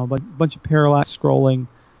 A bunch of parallax scrolling,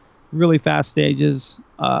 really fast stages.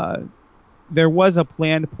 There was a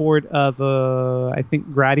planned port of, I think,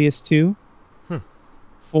 Gradius 2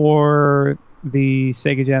 for the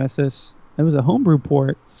Sega Genesis. It was a homebrew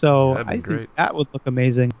port, so I think that would look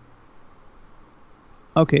amazing.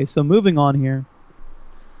 Okay, so moving on here.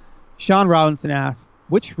 Sean Robinson asks,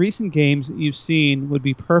 which recent games that you've seen would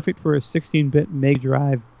be perfect for a 16-bit Mega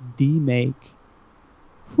Drive D-Make?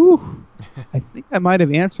 Whew. I think I might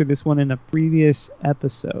have answered this one in a previous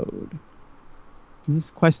episode. Does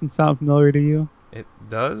this question sound familiar to you? It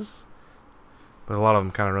does, but a lot of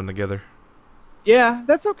them kind of run together. Yeah,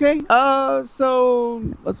 that's okay. So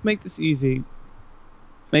let's make this easy.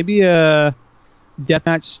 Maybe a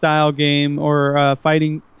deathmatch style game or a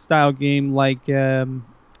fighting style game like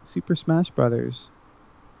Super Smash Brothers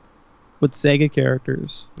with Sega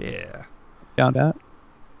characters. Yeah. Down that.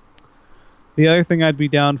 The other thing I'd be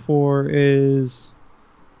down for is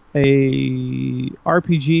a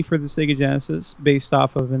RPG for the Sega Genesis based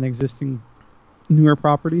off of an existing newer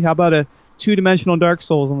property. How about a two-dimensional Dark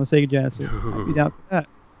Souls on the Sega Genesis? I'd be down for that.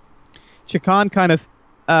 Chakan kind of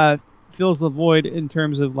fills the void in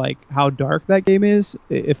terms of like how dark that game is.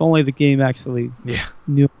 If only the game actually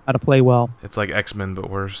knew how to play well. It's like X-Men but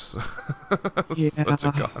worse.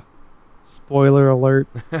 Yeah. Spoiler alert.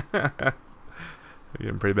 We're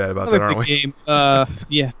getting pretty bad about that, aren't we? Game.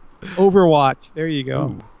 Yeah. Overwatch. There you go.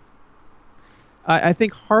 Ooh. I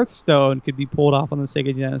think Hearthstone could be pulled off on the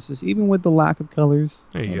Sega Genesis, even with the lack of colors.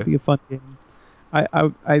 There you go. It'd be a fun game.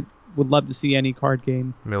 I would love to see any card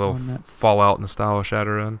game. Maybe a little Fallout in the style of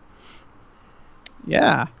Shadowrun.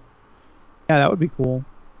 Yeah. Yeah, that would be cool.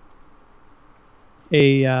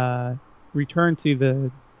 A return to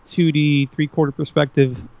the 2D 3/4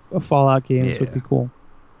 perspective of Fallout games would be cool.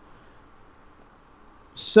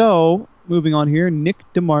 So, moving on here, Nick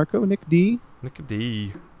DeMarco, Nick D.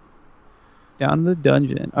 Down in the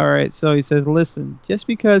dungeon. All right, so he says, listen, just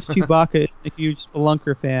because Chewbacca is a huge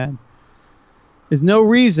Spelunker fan, there's no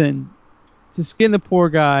reason to skin the poor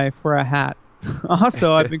guy for a hat.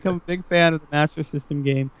 Also, I've become a big fan of the Master System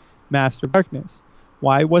game, Master of Darkness.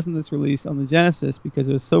 Why wasn't this released on the Genesis? Because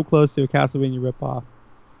it was so close to a Castlevania ripoff.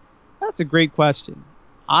 That's a great question.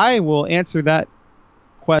 I will answer that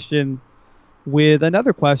question with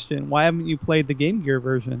another question. Why haven't you played the Game Gear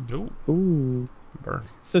version? Ooh. Burn.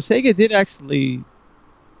 So Sega did actually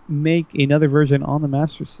make another version on the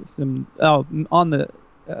Master System. On the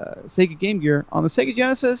Sega Game Gear. On the Sega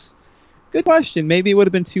Genesis, good question. Maybe it would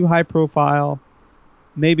have been too high profile.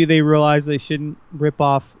 Maybe they realized they shouldn't rip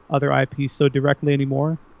off other IPs so directly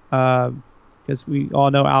anymore. Because we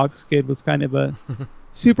all know Alex Kidd was kind of a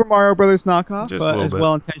Super Mario Brothers knockoff, but as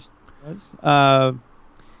well intentioned as it was.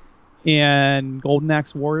 And Golden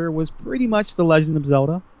Axe Warrior was pretty much The Legend of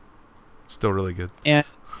Zelda. Still really good. And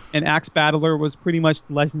Axe Battler was pretty much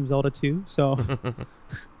The Legend of Zelda 2. So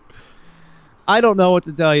I don't know what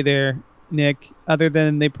to tell you there, Nick, other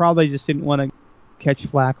than they probably just didn't want to catch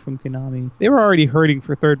flack from Konami. They were already hurting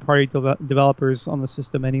for third-party developers on the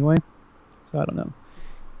system anyway. So I don't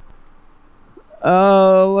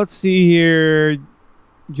know. Let's see here.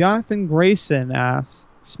 Jonathan Grayson asks,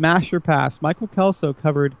 Smash or Pass? Michael Kelso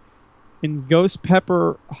covered in Ghost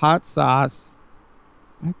Pepper Hot Sauce.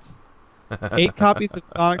 What? 8 copies of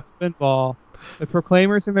Sonic Spinball, the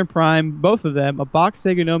Proclaimers in their prime, both of them, a box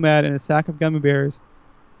Sega Nomad and a sack of gummy bears,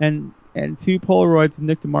 and 2 Polaroids of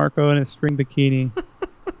Nick DeMarco in a string bikini.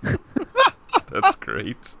 That's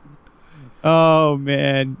great. Oh,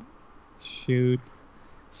 man. Shoot.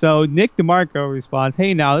 So Nick DeMarco responds,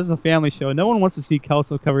 hey, now, this is a family show. No one wants to see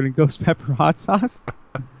Kelso covered in Ghost Pepper Hot Sauce.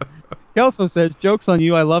 Kelso says, joke's on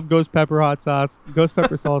you. I love Ghost Pepper Hot Sauce. Ghost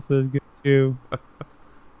Pepper Salsa is good, too.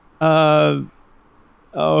 Oh,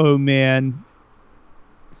 man.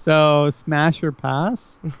 So, Smash or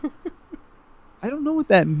Pass? I don't know what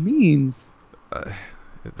that means.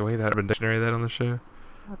 Do we have a dictionary of that on the show?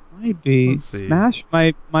 That might be. Smash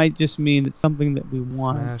might just mean it's something that we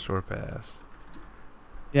want. Smash or Pass.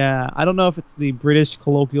 Yeah, I don't know if it's the British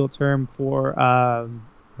colloquial term for...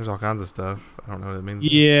 There's all kinds of stuff. I don't know what it means.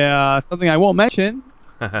 Yeah, something I won't mention,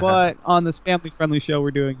 but on this family-friendly show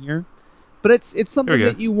we're doing here. But it's something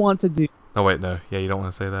that you want to do. Oh, wait, no. Yeah, you don't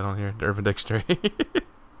want to say that on here. The Urban Dictionary.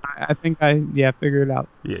 I think I figured it out.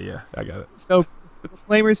 Yeah, I got it. So,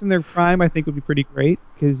 Proclaimers in their prime I think would be pretty great,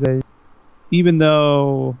 because even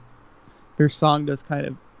though their song does kind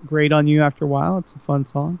of grate on you after a while, it's a fun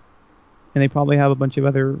song. And they probably have a bunch of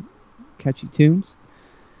other catchy tunes.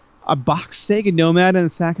 A box Sega Nomad and a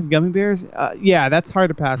sack of gummy bears? Yeah, that's hard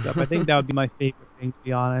to pass up. I think that would be my favorite thing, to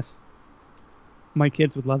be honest. My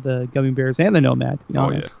kids would love the gummy bears and the Nomad, to be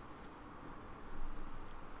honest.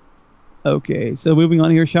 Yeah. Okay, so moving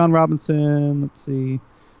on here. Sean Robinson, let's see.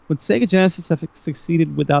 Would Sega Genesis have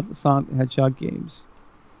succeeded without the Sonic the Hedgehog games?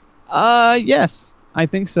 Yes, I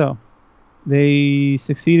think so. They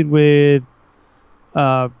succeeded with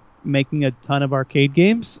making a ton of arcade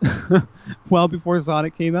games well before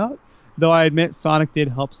Sonic came out. Though I admit Sonic did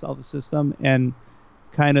help sell the system and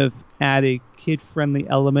kind of add a kid-friendly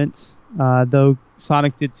element. Though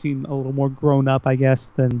Sonic did seem a little more grown up, I guess,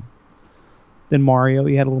 than Mario.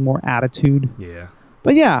 He had a little more attitude. Yeah.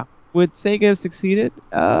 But yeah, would Sega have succeeded?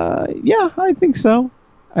 Yeah, I think so.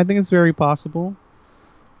 I think it's very possible.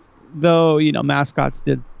 Though, mascots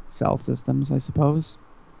did sell systems, I suppose.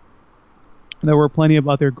 There were plenty of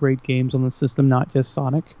other great games on the system, not just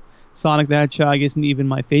Sonic. Sonic the Hedgehog isn't even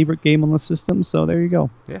my favorite game on the system, so there you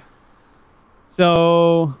go. Yeah.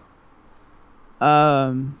 So,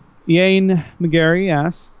 Ian McGarry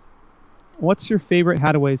asks, what's your favorite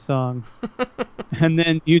Hadaway song? And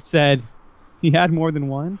then you said, you had more than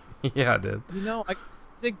one? Yeah, I did. I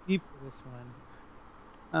dig deep for this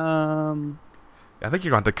one. I think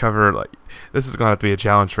you're going to have to cover, this is going to have to be a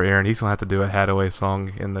challenge for Aaron. He's going to have to do a Hadaway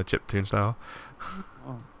song in the chiptune style.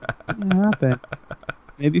 Oh, that's going to happen.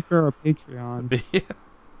 Maybe for our Patreon. Yeah.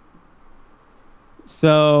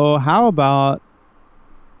 So, how about,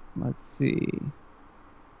 let's see,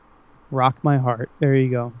 Rock My Heart. There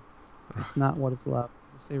you go. It's not What Is Love.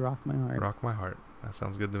 Just say Rock My Heart. Rock My Heart. That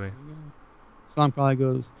sounds good to me. The song probably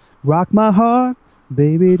goes, rock my heart,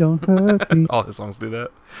 baby, don't hurt me. All the songs do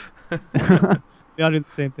that. We all do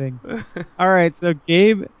the same thing. All right, so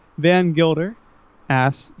Gabe Van Gilder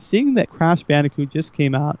asks, seeing that Crash Bandicoot just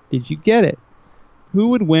came out, did you get it? Who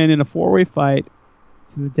would win in a 4-way fight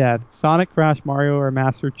to the death? Sonic, Crash, Mario, or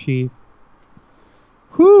Master Chief?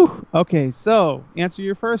 Whew. Okay, so answer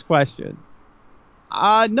your first question.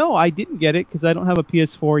 No, I didn't get it because I don't have a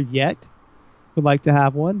PS4 yet. Would like to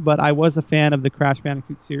have one, but I was a fan of the Crash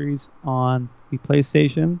Bandicoot series on the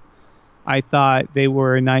PlayStation. I thought they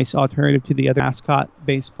were a nice alternative to the other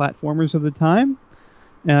mascot-based platformers of the time.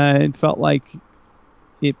 It felt like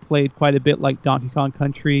it played quite a bit like Donkey Kong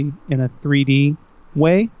Country in a 3D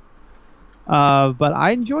way. But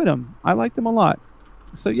I enjoyed them. I liked them a lot.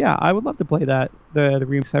 So yeah, I would love to play that. The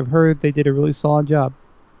remix. I've heard they did a really solid job.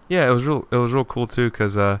 Yeah, it was real cool too,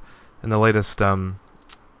 because in the latest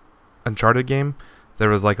Uncharted game, there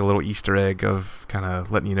was like a little Easter egg of kind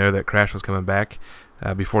of letting you know that Crash was coming back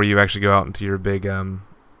before you actually go out into your big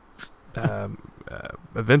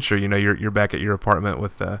adventure. You know, you're back at your apartment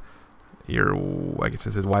with your, I guess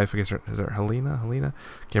it's his wife. I guess is it Helena?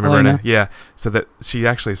 Can't remember her name. Yeah. So that she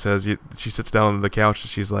actually says she sits down on the couch and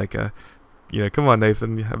she's like, come on,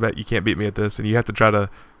 Nathan. I bet you can't beat me at this, and you have to try to.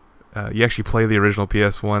 You actually play the original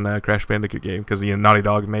PS1 Crash Bandicoot game because Naughty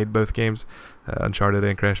Dog made both games, Uncharted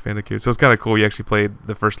and Crash Bandicoot. So it's kind of cool. You actually played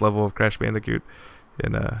the first level of Crash Bandicoot.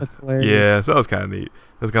 And, that's hilarious. Yeah, so that was kind of neat.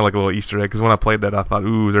 It was kind of like a little Easter egg because when I played that, I thought,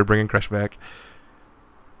 ooh, they're bringing Crash back.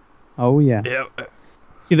 Oh yeah. Yeah.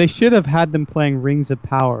 See, they should have had them playing Rings of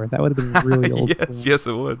Power. That would have been really old school. Yes,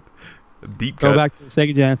 it would. A deep cut. Go back to the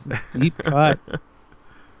Sega Genesis. Deep cut.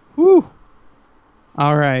 Whew.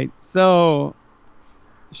 All right. So,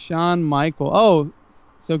 Sean Michael. Oh,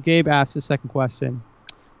 so Gabe asked the second question.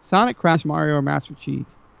 Sonic, Crash, Mario, or Master Chief?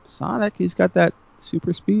 Sonic, he's got that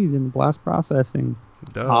super speed and blast processing.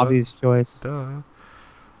 Duh. Obvious choice. Duh.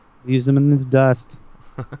 Use them in his dust.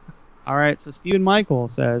 All right, so Stephen Michael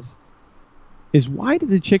says, is why did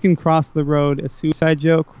the chicken cross the road a suicide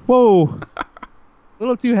joke? Whoa. A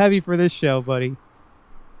little too heavy for this show, buddy.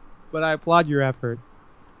 But I applaud your effort.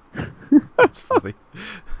 That's funny.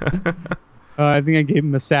 I think I gave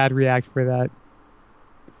him a sad react for that.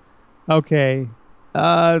 Okay.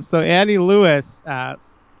 So Annie Lewis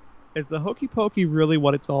asks, is the Hokey Pokey really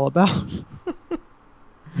what it's all about?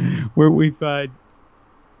 Where we've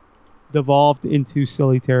devolved into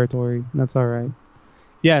silly territory. That's all right.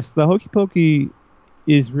 Yes, the Hokey Pokey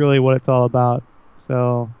is really what it's all about.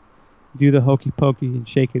 So do the Hokey Pokey and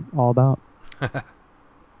shake it all about.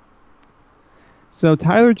 So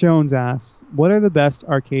Tyler Jones asks, what are the best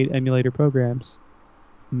arcade emulator programs?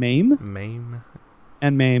 MAME? MAME.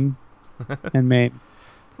 And MAME. And MAME.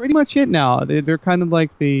 Pretty much it now. They're kind of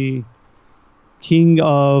like the king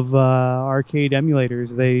of arcade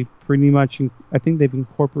emulators. They pretty much, I think they've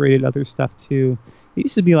incorporated other stuff too. It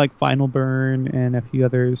used to be like Final Burn and a few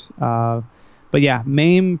others. But yeah,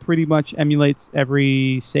 MAME pretty much emulates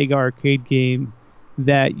every Sega arcade game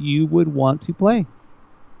that you would want to play.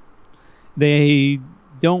 I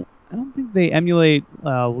don't think they emulate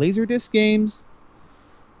Laserdisc games,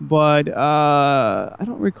 but I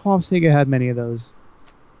don't recall if Sega had many of those.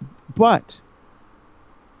 But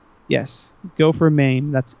yes, go for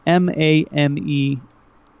MAME. That's MAME, and you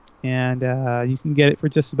can get it for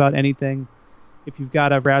just about anything. If you've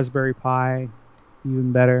got a Raspberry Pi,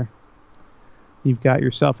 even better. You've got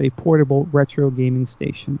yourself a portable retro gaming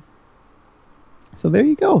station. So there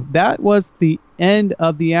you go. That was the end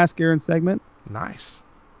of the Ask Aaron segment. Nice.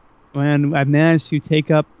 When I managed to take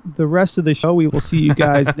up the rest of the show, we will see you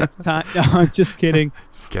guys next time. No, I'm just kidding.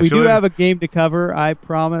 We do have a game to cover, I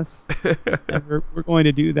promise. And we're going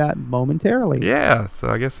to do that momentarily. Yeah, so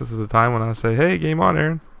I guess this is the time when I say, hey, game on,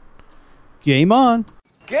 Aaron. Game on.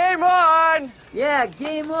 Game on! Yeah,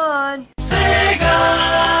 game on!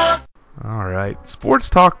 Sega! All right, Sports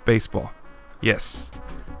Talk Baseball. Yes.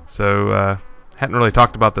 So, hadn't really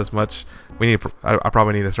talked about this much. I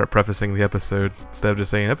probably need to start prefacing the episode instead of just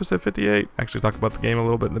saying episode 58. Actually talk about the game a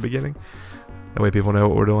little bit in the beginning. That way people know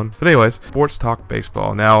what we're doing. But anyways, Sports Talk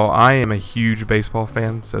Baseball. Now, I am a huge baseball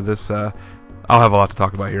fan, so this I'll have a lot to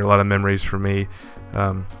talk about here. A lot of memories for me.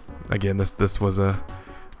 Again, this was a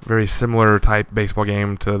very similar type baseball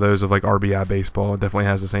game to those of like RBI baseball. It definitely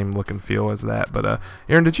has the same look and feel as that. But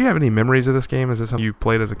Aaron, did you have any memories of this game? Is this something you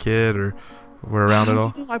played as a kid or were around at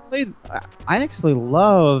all? I actually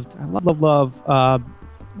loved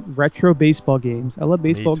retro baseball games. I love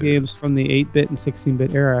baseball games from the 8-bit and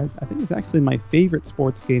 16-bit era. I think it's actually my favorite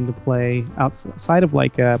sports game to play outside of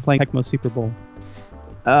like playing Tecmo Super Bowl.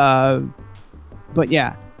 But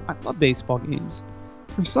yeah, I love baseball games.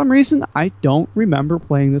 For some reason, I don't remember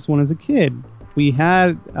playing this one as a kid. We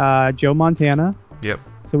had Joe Montana. Yep.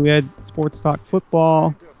 So we had Sports Talk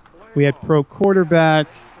Football. We had Pro Quarterback.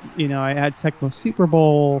 I had Tecmo Super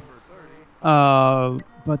Bowl. But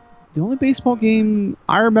the only baseball game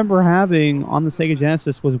I remember having on the Sega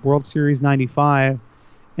Genesis was World Series 95.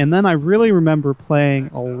 And then I really remember playing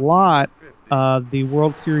a lot of the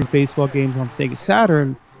World Series baseball games on Sega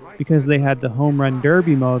Saturn because they had the Home Run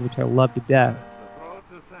Derby mode, which I loved to death.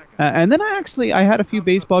 And then I had a few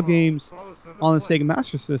baseball games on the Sega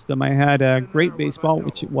Master System. I had Great Baseball,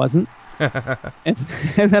 which it wasn't. and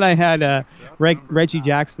then I had Reggie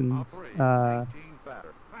Jackson's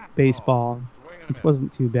baseball, which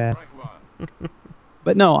wasn't too bad.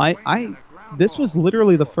 But no, I this was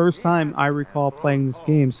literally the first time I recall playing this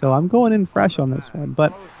game, so I'm going in fresh on this one.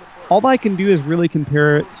 But all I can do is really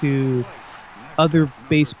compare it to other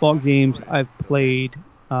baseball games I've played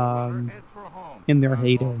in their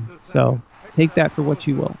heyday. So take that for what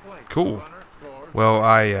you will. Cool. Well,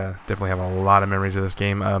 I definitely have a lot of memories of this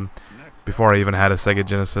game. Before I even had a Sega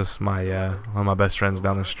Genesis, one of my best friends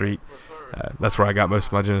down the street, that's where I got most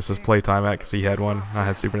of my Genesis playtime at, because he had one. I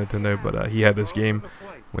had Super Nintendo, but he had this game.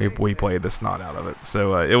 We played the snot out of it.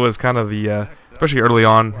 So it was kind of the, especially early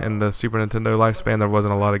on in the Super Nintendo lifespan, there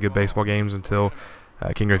wasn't a lot of good baseball games until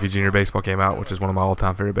King Griffey Jr. Baseball came out, which is one of my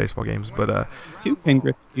all-time favorite baseball games. But 2 King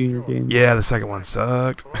Griffey Jr. games. Yeah, the second one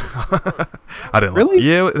sucked. I didn't. Really?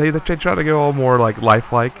 Yeah, they tried to go all more like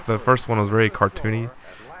lifelike. The first one was very cartoony.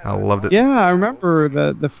 I loved it. Yeah, I remember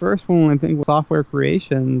the first one, I think, was Software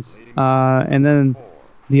Creations, and then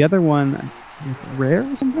the other one, was it Rare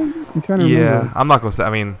or something? I'm trying to remember. Yeah, I'm not going to say, I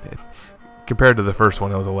mean, compared to the first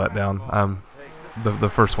one, it was a letdown. The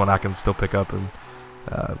first one I can still pick up, and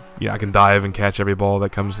I can dive and catch every ball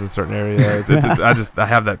that comes in certain areas. I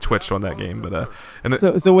have that twitch on that game. But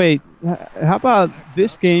so wait, how about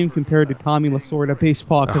this game compared to Tommy Lasorda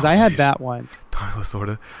Baseball? Because I had that one. Tommy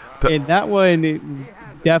Lasorda. And that one, it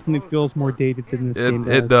definitely feels more dated than this game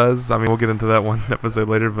does. It does. I mean, we'll get into that one episode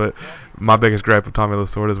later, but my biggest gripe with Tommy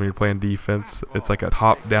Lasorda is when you're playing defense, it's like a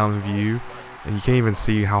top-down view, and you can't even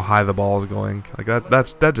see how high the ball is going. Like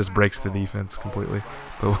that just breaks the defense completely.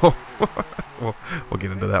 But we'll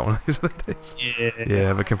get into that one these other days.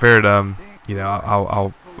 Yeah, but compared,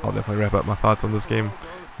 I'll definitely wrap up my thoughts on this game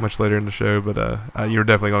much later in the show, but you're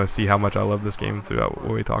definitely going to see how much I love this game throughout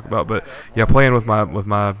what we talk about. But yeah, playing with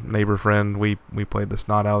my neighbor friend, we played the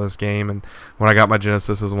snot out of this game, and when I got my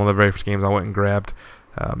Genesis, it was one of the very first games I went and grabbed.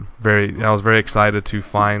 I was very excited to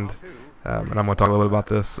find, and I'm going to talk a little bit about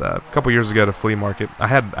this. A couple years ago at a flea market, I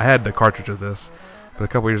had the cartridge of this, but a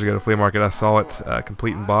couple years ago at a flea market, I saw it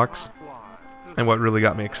complete in box. And what really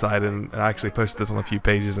got me excited, and I actually posted this on a few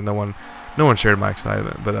pages, and no one shared my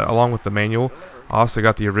excitement. But along with the manual, I also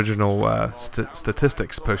got the original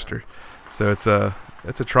statistics poster. So it's a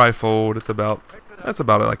trifold. That's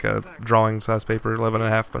about like a drawing size paper,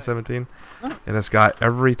 11.5 by 17, and it's got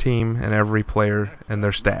every team and every player and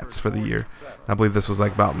their stats for the year. I believe this was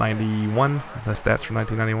like about 91. The stats from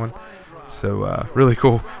 1991. So really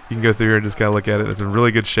cool. You can go through here and just kind of look at it. It's in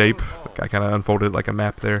really good shape. I kind of unfolded it like a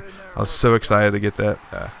map there. I was so excited to get that.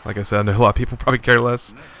 Like I said, I know a lot of people probably care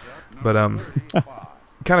less. But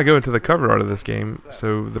kind of go into the cover art of this game.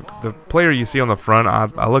 So the player you see on the front,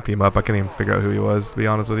 I looked him up. I couldn't even figure out who he was, to be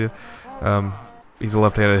honest with you. He's a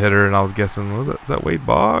left-handed hitter, and I was guessing, is that Wade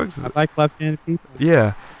Boggs? I like left-handed people.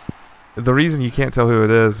 Yeah. The reason you can't tell who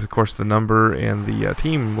it is, of course, the number and the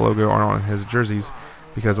team logo aren't on his jerseys,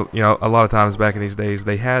 because a lot of times back in these days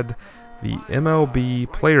they had the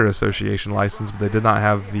MLB Player Association license, but they did not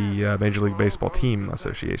have the Major League Baseball Team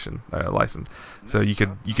Association license. So you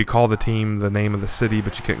could call the team the name of the city,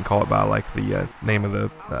 but you couldn't call it by like the name of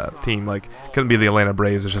the team. Like it couldn't be the Atlanta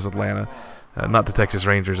Braves. It's just Atlanta. Not the Texas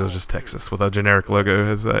Rangers. It was just Texas with a generic logo,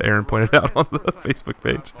 as Aaron pointed out on the Facebook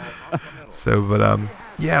page. So, but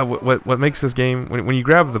yeah, what makes this game, when you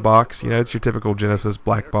grab the box, it's your typical Genesis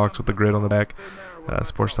black box with the grid on the back.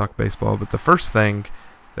 Sports Talk Baseball. But the first thing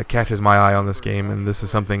that catches my eye on this game, and this is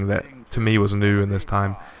something that to me was new in this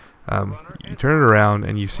time, you turn it around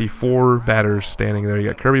and you see 4 batters standing there. You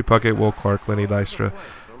got Kirby Puckett, Will Clark, Lenny Dystra,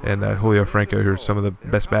 and Julio Franco, who are some of the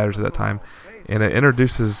best batters at that time. And it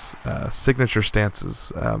introduces signature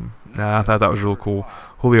stances. I thought that was real cool.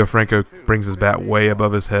 Julio Franco brings his bat way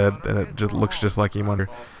above his head, and it just looks just like him under.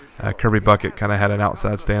 Kirby Puckett kind of had an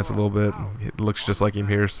outside stance a little bit. It looks just like him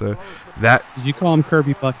here. So that. Did you call him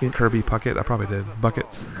Kirby Puckett? Kirby Puckett? I probably did. Bucket.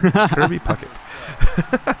 Kirby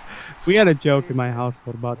Puckett. We had a joke in my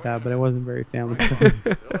household about that, but it wasn't very family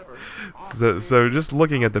friendly. So just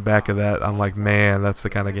looking at the back of that, I'm like, man, that's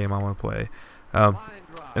the kind of game I want to play. And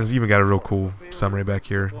it's even got a real cool summary back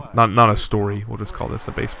here. Not a story. We'll just call this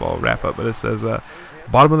a baseball wrap-up. But it says,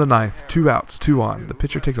 bottom of the ninth, 2 outs, 2 on. The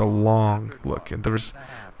pitcher takes a long look, and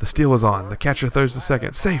the steal is on. The catcher throws the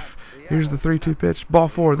second. Safe. Here's the 3-2 pitch. Ball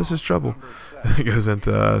 4. This is trouble. It goes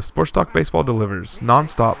into Sports Talk Baseball delivers.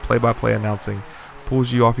 Non-stop play-by-play announcing.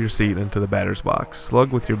 Pulls you off your seat into the batter's box.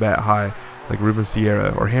 Slug with your bat high like Ruben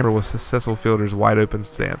Sierra, or hammer with Cecil Fielder's wide-open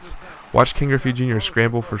stance. Watch King Griffey Jr.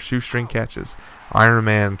 scramble for shoestring catches. Iron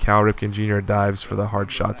Man Cal Ripken Jr. dives for the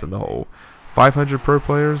hard shots in the hole. 500 pro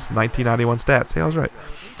players, 1991 stats. Hey, I was right.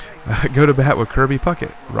 Go to bat with Kirby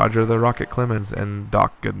Puckett, Roger the Rocket Clemens, and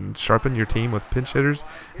Doc Gooden. Sharpen your team with pinch hitters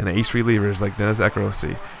and ace relievers like Dennis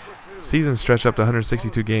Eckersley. Seasons stretch up to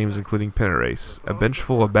 162 games, including pennant race. A bench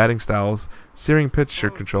full of batting styles, searing pitcher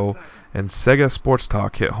control, and Sega Sports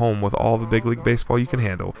Talk hit home with all the big league baseball you can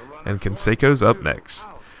handle. And Canseco's up next.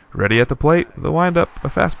 Ready at the plate, the windup, a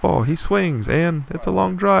fastball, he swings, and it's a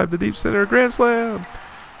long drive to deep center, grand slam.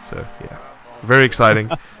 So, yeah, very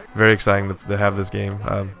exciting. Very exciting to have this game.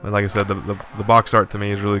 And like I said, the box art to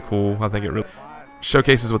me is really cool. I think it really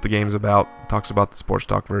showcases what the game's about, talks about the sports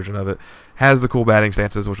talk version of it, has the cool batting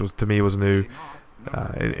stances, which was to me was new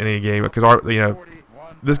in any game, because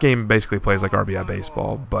this game basically plays like RBI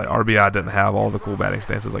baseball, but RBI didn't have all the cool batting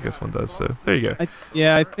stances like this one does. So there you go.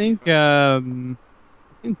 I think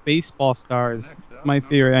Baseball Stars, my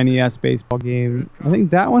favorite NES baseball game. I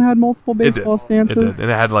think that one had multiple baseball stances. It did,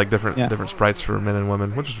 and it had like different sprites for men and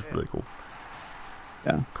women, which is really cool.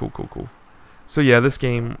 Yeah. Cool. So yeah, this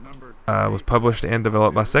game was published and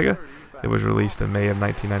developed by Sega. It was released in May of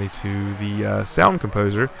 1992. The sound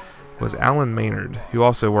composer was Alan Maynard, who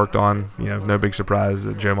also worked on, no big surprise,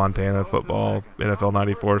 Joe Montana football, NFL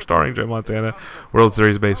 '94, starring Joe Montana, World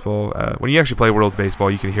Series baseball. When you actually play World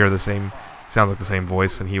Baseball, you can hear sounds like the same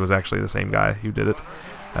voice, and he was actually the same guy who did it.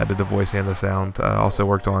 Did the voice and the sound. Also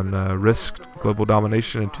worked on Risk, Global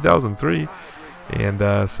Domination in 2003,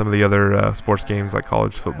 and some of the other sports games like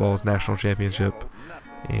college football's national championship.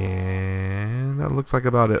 And that looks like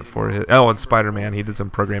about it for it. Oh, and Spider-Man. He did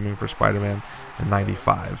some programming for Spider-Man in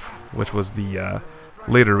 '95, which was the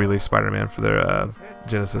later released Spider-Man for their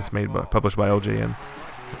Genesis, published by LG and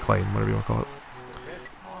Acclaim, whatever you want to call it.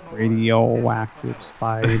 Radioactive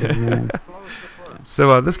Spider-Man.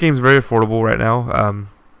 So this game's very affordable right now.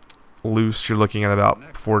 Loose, you're looking at about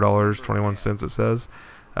 $4.21, it says.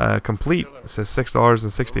 Complete, it says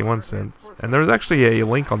 $6.61. And there was actually a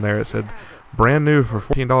link on there that said brand new for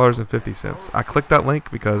 $14.50. I clicked that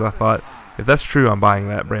link because I thought, if that's true, I'm buying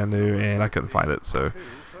that brand new, and I couldn't find it. So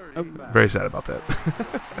very sad about that.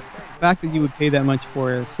 The fact that you would pay that much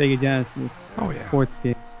for a Sega Genesis sports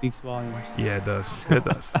game speaks volumes. Yeah, it does. It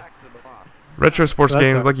does. Retro sports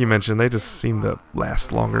games, like you mentioned, they just seem to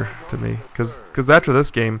last longer to me. Because after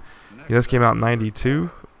this game, this came out in '92.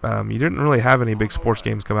 You didn't really have any big sports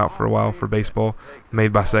games come out for a while for baseball,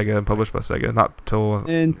 made by Sega and published by Sega. Not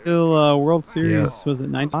until World Series was it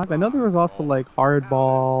 '95. I know there was also like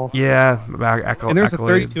Hardball. Yeah, and there was a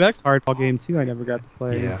 32X Hardball game too. I never got to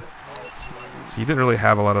play. Yeah. So you didn't really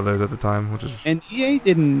have a lot of those at the time, which is. And EA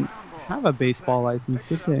didn't have a baseball license,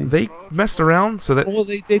 did they? They messed around so that. Well,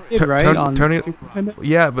 they did, right? On Tony, Super Nintendo?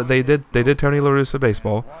 Yeah, but they did Tony La Russa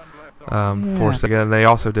baseball. For Sega, and they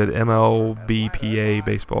also did MLBPA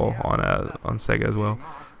baseball on Sega as well.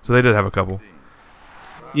 So they did have a couple.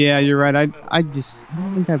 Yeah, you're right. I don't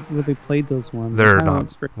think I've really played those ones. They're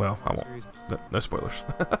not. Well, I won't. No spoilers.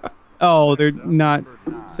 Oh, they're not.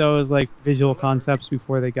 So it was like Visual Concepts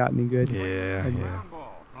before they got any good. Yeah.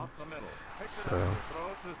 So,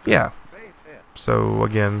 yeah. So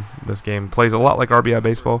again, this game plays a lot like RBI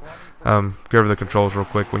baseball. Go over the controls real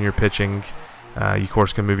quick. When you're pitching, you of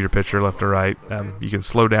course can move your pitcher left or right. You can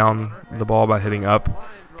slow down the ball by hitting up,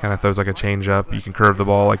 kind of throws like a change up. You can curve the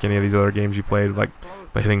ball like any of these other games you played, like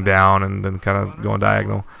by hitting down and then kind of going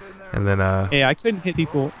diagonal. And then hey, I couldn't hit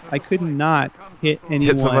people. I could not hit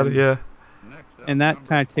anyone. Hit somebody, yeah. And that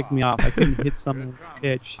kind of ticked me off. I couldn't hit someone with a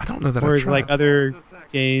pitch. I don't know that. Whereas like other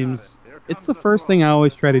games, it's the first thing I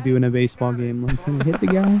always try to do in a baseball game. Like, can I hit the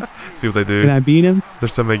guy? See what they do. Can I beat him?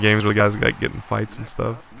 There's so many games where the guys like get in fights and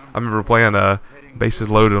stuff. I remember playing Bases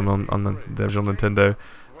Loaded on the original Nintendo.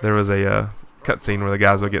 There was a cutscene where the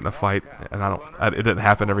guys would get in a fight, and it didn't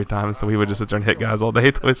happen every time, so we would just sit there and hit guys all day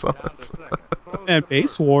till we saw it. And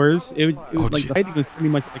Base Wars, it was like the fighting was pretty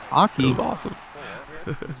much like hockey. It was awesome.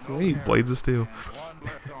 It was great. Blades of Steel.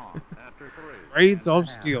 Blades of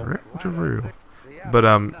Steel.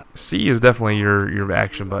 But C is definitely your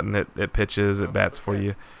action button. It pitches, it bats for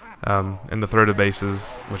you. And the throw to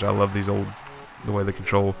bases, which I love the way they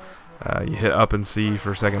control. You hit up and C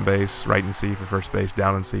for second base, right and C for first base,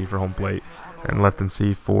 down and C for home plate, and left and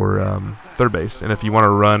C for third base. And if you want to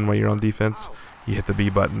run while you're on defense, you hit the B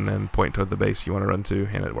button and point toward the base you want to run to,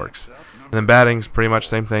 and it works. And then batting's pretty much the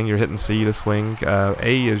same thing. You're hitting C to swing.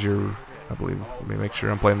 A is your, I believe, let me make sure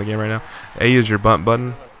I'm playing the game right now. A is your bunt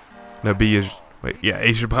button. No, B is, A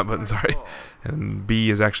is your bunt button, sorry. And B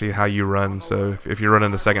is actually how you run. So if you're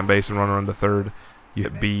running to second base and run to third, you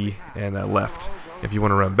hit B and left. If you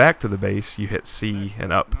want to run back to the base, you hit C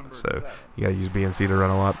and up. So you gotta use B and C to run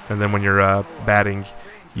a lot. And then when you're batting,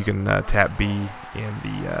 you can tap B and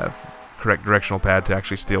the correct directional pad to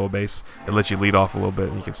actually steal a base. It lets you lead off a little bit,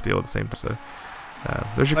 and you can steal at the same time. So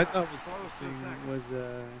there's your. What I thought was interesting was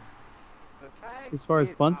as far as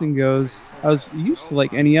bunting goes, I was used to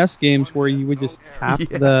like NES games where you would just tap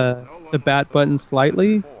the bat button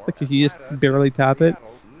slightly. It's like if you just barely tap it,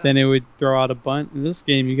 then it would throw out a bunt. In this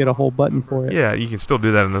game, you get a whole button for it. Yeah, you can still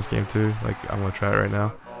do that in this game too. Like, I'm going to try it right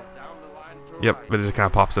now. Yep, but it just kind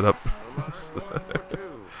of pops it up.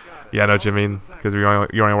 Yeah, I know what you mean, because you're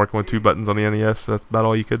only working with 2 buttons on the NES, so that's about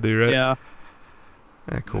all you could do, right? Yeah.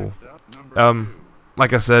 Yeah, cool.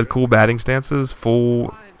 Like I said, cool batting stances,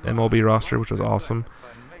 full MLB roster, which was awesome.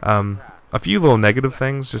 A few little negative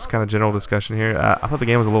things, just kind of general discussion here. I thought the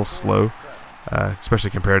game was a little slow, especially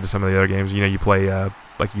compared to some of the other games. You know, you play,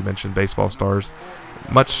 like you mentioned, Baseball Stars.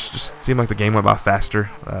 Just seemed like the game went by faster.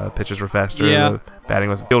 Pitches were faster. Yeah.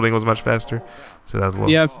 Fielding was much faster. So that was a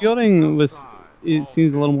little. Yeah, fielding was. It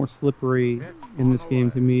seems a little more slippery in this game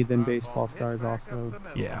to me than Baseball Stars. Also.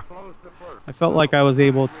 Yeah. I felt like I was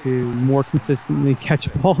able to more consistently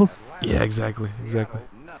catch balls. Yeah, exactly.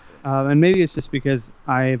 And maybe it's just because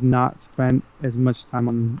I have not spent as much time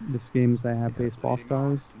on this game as I have Baseball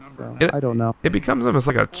Stars. So I don't know. It becomes almost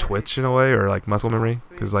like a twitch in a way, or like muscle memory,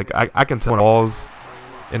 because like I can tell when balls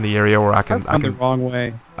in the area where I can the wrong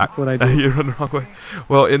way. That's what I do. You run the wrong way.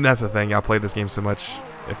 Well, and that's the thing. I played this game so much.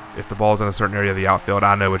 If the ball's in a certain area of the outfield,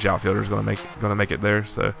 I know which outfielder is going to make it there.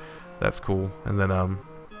 So that's cool. And then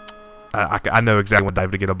I know exactly when to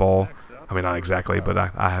dive to get a ball. I mean, not exactly, but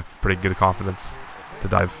I have pretty good confidence to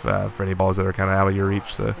dive for any balls that are kind of out of your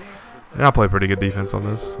reach. So, and I play pretty good defense on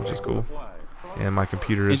this, which is cool. And my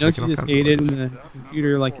computer is. Don't you just hate it in the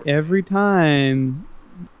computer? Like every time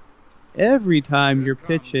you're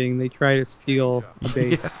pitching, they try to steal a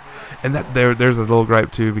base. Yeah. And that there's a little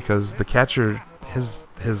gripe too, because the catcher, his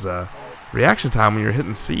reaction time when you're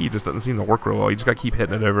hitting C just doesn't seem to work real well. You just got to keep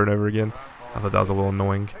hitting it over and over again. I thought that was a little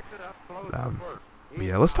annoying.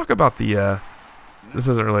 Yeah, let's talk about the. This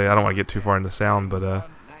isn't really. I don't want to get too far into sound, but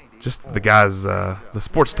just the guys, the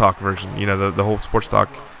sports talk version. You know, the whole sports talk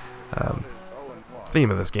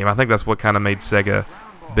theme of this game. I think that's what kind of made Sega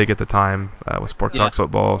big at the time with Sports Talk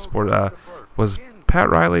football. Was Pat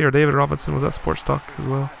Riley or David Robinson, was that Sports Talk as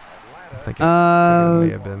well? I'm thinking it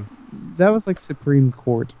may have been. That was like Supreme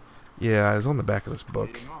Court. Yeah, it was on the back of this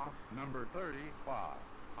book.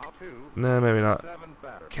 No, maybe not.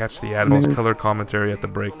 Catch the Admiral's color commentary at the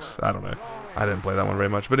breaks. I don't know. I didn't play that one very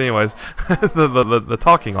much. But anyways, the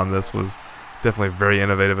talking on this was definitely very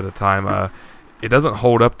innovative at the time. It doesn't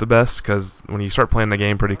hold up the best because when you start playing the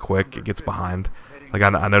game pretty quick, it gets behind. Like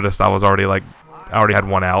I noticed I already had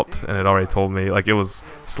one out, and it already told me, like, it was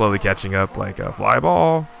slowly catching up, like, a fly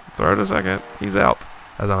ball, throw it a second, he's out,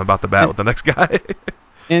 as I'm about to bat with the next guy.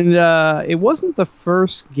 And it wasn't the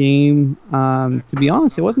first game, to be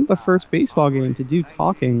honest, it wasn't the first baseball game to do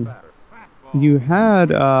talking. You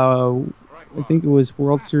had, I think it was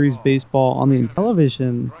World Series Baseball on the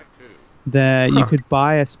Intellivision, that you could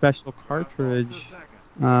buy a special cartridge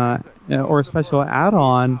or a special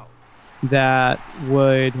add-on that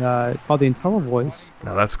would, it's called the IntelliVoice.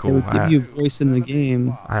 No, that's cool. It would give you a voice in the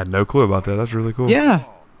game. I had no clue about that. That's really cool. Yeah.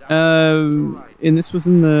 And this was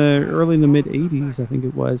in the mid 80s, I think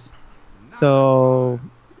it was. So,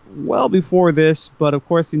 well before this, but of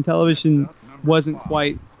course the Intellivision wasn't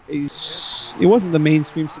quite it wasn't the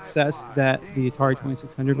mainstream success that the Atari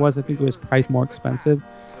 2600 was. I think it was priced more expensive.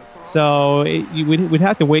 So we'd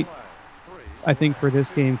have to wait, I think, for this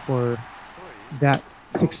game for that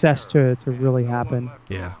success to really happen.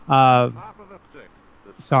 Yeah.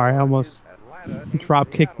 Sorry, I almost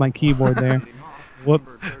drop kicked my keyboard there.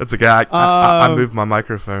 Whoops. That's a guy. I moved my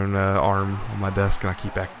microphone arm on my desk, and I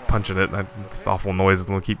keep back punching it. And this awful noises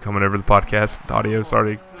will keep coming over the podcast audio.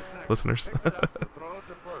 Sorry, listeners.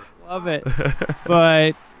 Love it.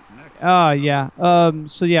 But yeah.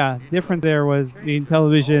 So yeah, difference there was the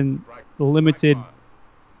Intellivision limited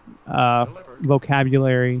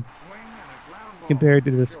vocabulary compared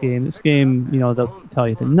to this game. This game, you know, they'll tell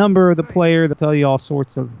you the number of the player, they'll tell you all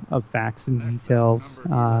sorts of facts and details.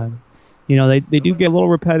 You know, they do get a little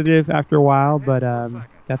repetitive after a while, but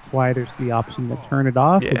that's why there's the option to turn it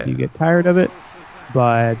off if you get tired of it.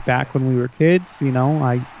 But back when we were kids, you know,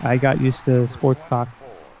 I got used to Sports Talk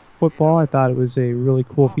football. I thought it was a really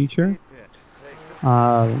cool feature.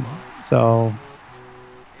 So,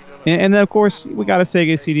 and then of course we got a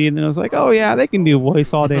Sega CD, and then I was like, oh yeah, they can do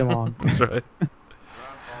voice all day long. That's right.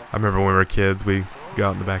 I remember when we were kids, we go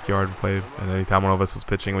out in the backyard and played, and anytime one of us was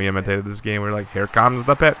pitching, we imitated this game. We were like, here comes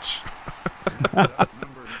the pitch.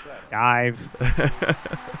 Dive.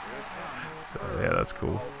 So yeah, that's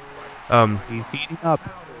cool. He's heating up.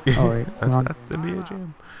 Oh wait, that's NBA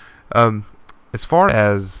Jam. as far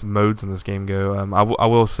as modes in this game go, I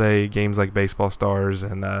will say games like Baseball Stars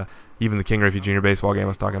and even the King Griffey Jr. baseball game I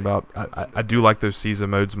was talking about, I do like those season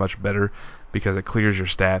modes much better because it clears your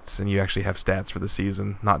stats and you actually have stats for the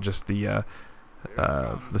season, not just the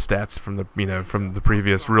stats from the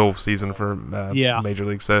previous real season for Major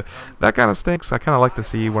League. So that kind of stinks. I kind of like to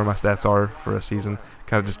see where my stats are for a season.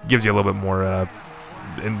 Kind of just gives you a little bit more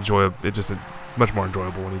enjoyable. It's much more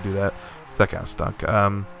enjoyable when you do that. So that kind of stunk.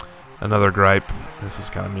 Another gripe. This is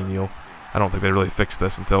kind of menial. I don't think they really fixed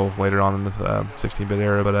this until later on in the 16-bit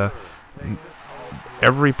era, but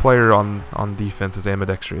every player on defense is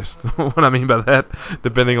ambidextrous. What I mean by that,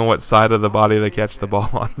 depending on what side of the body they catch the ball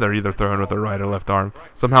on, they're either throwing with their right or left arm.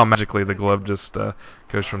 Somehow, magically, the glove just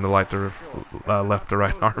goes from the left to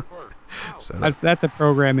right arm. So that's a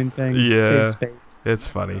programming thing. Yeah, save space. It's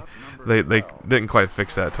funny. They didn't quite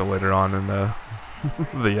fix that till later on in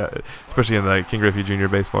especially in the King Griffey Jr.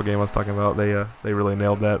 baseball game I was talking about. They really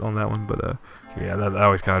nailed that on that one. But that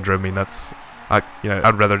always kind of drove me nuts.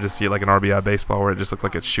 I'd rather just see it like an RBI baseball where it just looks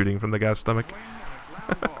like it's shooting from the guy's stomach.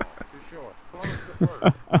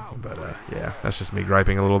 But that's just me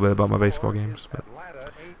griping a little bit about my baseball games. But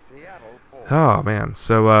oh man,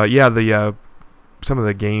 so some of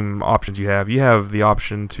the game options you have the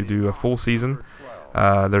option to do a full season.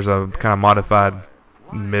 There's a kind of modified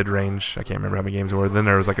mid-range. I can't remember how many games there were. Then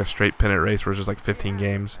there was like a straight pennant race where it's just like 15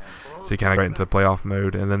 games, so you kind of get into playoff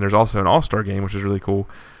mode. And then there's also an all-star game, which is really cool.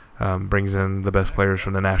 Brings in the best players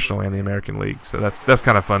from the National and the American League, so that's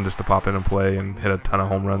kind of fun just to pop in and play and hit a ton of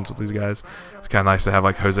home runs with these guys. It's kind of nice to have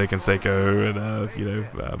like Jose Canseco and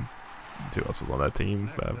who else was on that team?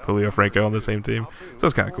 Julio Franco on the same team, so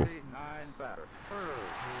it's kind of cool.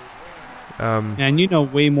 And you know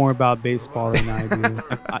way more about baseball than I do.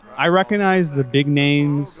 I recognize the big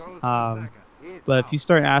names, but if you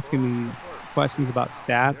start asking me questions about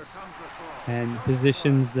stats and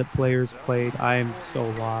positions that players played, I am so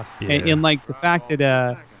lost. Yeah. And like the fact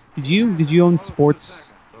that did you own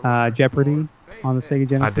Sports Jeopardy on the Sega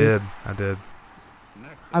Genesis? I did.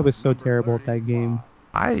 I was so terrible at that game.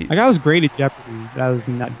 I was great at Jeopardy, but I was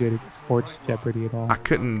not good at Sports Jeopardy at all. I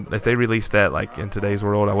couldn't. If they released that like in today's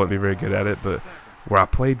world, I wouldn't be very good at it. But where I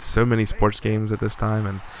played so many sports games at this time,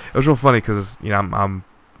 and it was real funny because I'm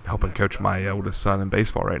helping coach my oldest son in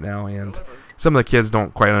baseball right now, and some of the kids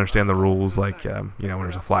don't quite understand the rules. Like when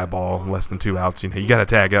there's a fly ball, less than 2 outs, you got to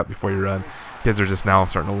tag up before you run. Kids are just now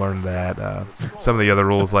starting to learn that. Some of the other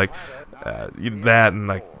rules like that, and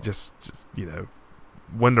like just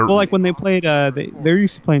when to. Well, like when they played, they're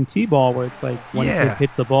used to playing T-ball, where it's like one kid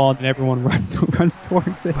hits the ball and everyone runs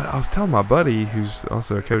towards it. But I was telling my buddy, who's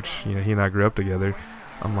also a coach, he and I grew up together.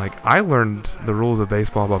 I'm like, I learned the rules of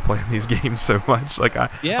baseball by playing these games so much. Like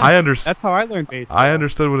I understood. That's how I learned baseball. I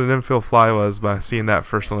understood what an infield fly was by seeing that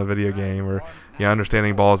first on a video game, or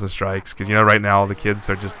understanding balls and strikes. Because right now the kids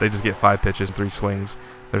they just get 5 pitches and 3 swings.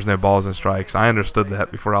 There's no balls and strikes. I understood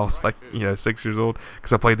that before I was like 6 years old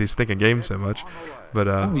because I played these stinking games so much. But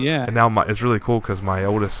and now it's really cool because my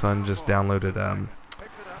oldest son just downloaded the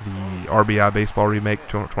RBI baseball remake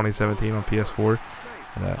 2017 on PS4.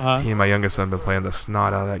 He and my youngest son have been playing the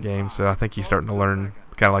snot out of that game, so I think he's starting to learn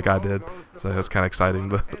kind of like I did. So that's kind of exciting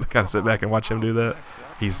to kind of sit back and watch him do that.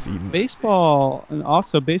 He's eating. Baseball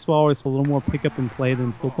always a little more pick up and play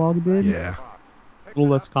than football did. Yeah. A little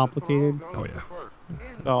less complicated. Oh yeah.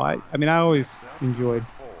 So I always enjoyed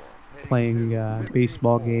playing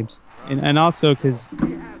baseball games, and also because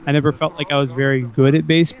I never felt like I was very good at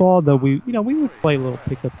baseball, though we would play little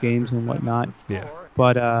pickup games and whatnot. Yeah.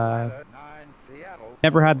 But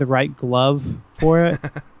never had the right glove for it.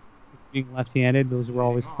 Being left-handed, those were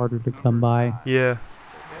always harder to come by. Yeah.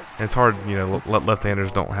 And it's hard,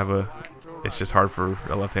 left-handers don't have it's just hard for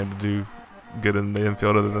a left-hander to do good in the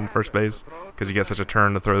infield other than first base because you get such a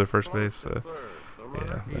turn to throw to first base. So,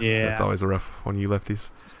 that's always a rough one, you lefties.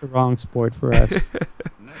 It's the wrong sport for us.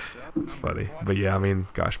 It's funny. But yeah, I mean,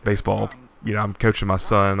 gosh, baseball, I'm coaching my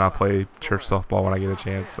son. I play church softball when I get a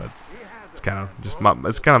chance. It's kind of just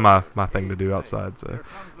my thing to do outside. So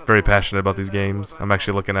very passionate about these games. I'm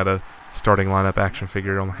actually looking at a starting lineup action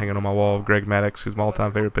figure hanging on my wall of Greg Maddux, who's my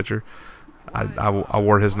all-time favorite pitcher. I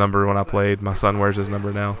wore his number when I played. My son wears his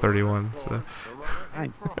number now, 31. So.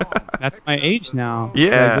 Nice. That's my age now.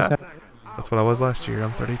 Yeah. That's what I was last year.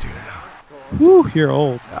 I'm 32 now. Whew, you're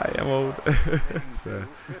old. I am old. So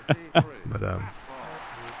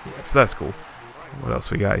that's cool. What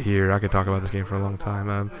else we got here? I could talk about this game for a long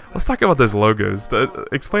time. Let's talk about those logos.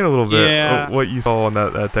 Explain a little bit what you saw on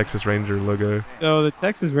that Texas Ranger logo. So the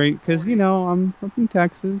Texas Ranger, because I'm from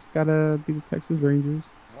Texas, gotta be the Texas Rangers.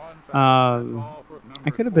 I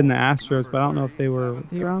could have been the Astros, but I don't know if they were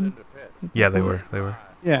on. Yeah, they were.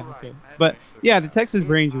 Yeah, okay. But yeah, the Texas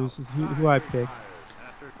Rangers is who I picked.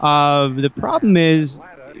 The problem is,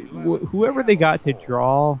 whoever they got to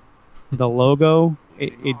draw the logo,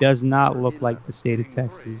 it does not look like the state of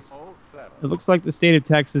Texas. It looks like the state of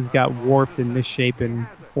Texas got warped and misshapen,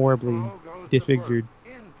 horribly disfigured.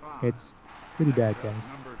 It's pretty bad,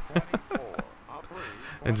 guys.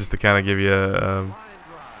 And just to kind of give you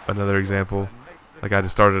another example, like I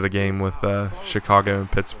just started a game with Chicago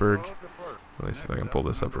and Pittsburgh. Let me see if I can pull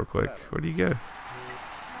this up real quick. Where do you go?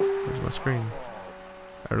 Where's my screen?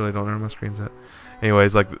 I really don't know where my screen's at.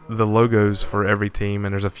 Anyways, like the logos for every team,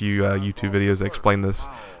 and there's a few YouTube videos that explain this.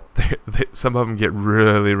 Some of them get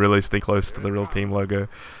really, really stay close to the real team logo.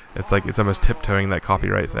 It's like it's almost tiptoeing that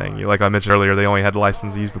copyright thing. Like I mentioned earlier, they only had the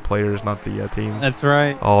license to use the players, not the teams. That's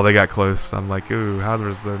right. Oh, they got close. I'm like, ooh, how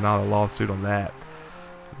is there not a lawsuit on that?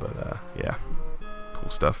 But yeah, cool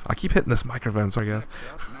stuff. I keep hitting this microphone, sorry guys.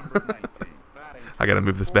 I gotta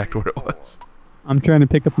move this back to where it was. I'm trying to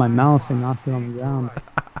pick up my mouse and knock it on the ground.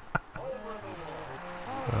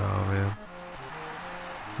 Oh man.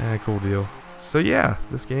 Yeah, cool deal. So yeah,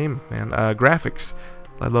 this game, man. Graphics,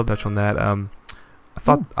 I'd love to touch on that. I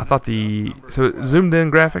thought so it zoomed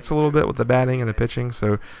in graphics a little bit with the batting and the pitching,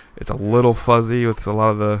 so it's a little fuzzy with a lot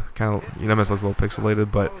of the kind of, it almost looks a little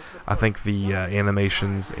pixelated, but I think the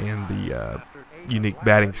animations and the unique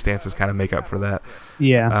batting stances kind of make up for that.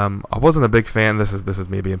 Yeah. I wasn't a big fan. This is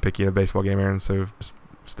me being picky in a baseball game, Aaron, so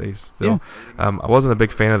stay still. Yeah. I wasn't a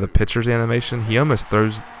big fan of the pitcher's animation. He almost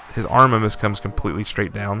his arm almost comes completely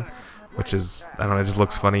straight down, which is, I don't know, it just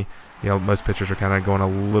looks funny. You know, most pitchers are kind of going a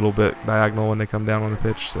little bit diagonal when they come down on the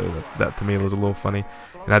pitch, so that to me was a little funny.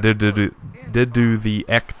 And I did do the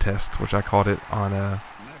ECK test, which I called it on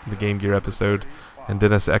the Game Gear episode, and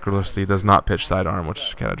Dennis Eckersley does not pitch sidearm,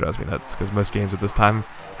 which kind of drives me nuts, because most games at this time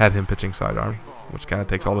had him pitching sidearm, which kind of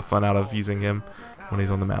takes all the fun out of using him when he's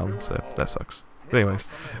on the mound, so that sucks. But anyways,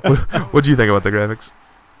 what do you think about the graphics?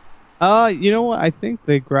 You know what? I think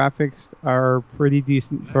the graphics are pretty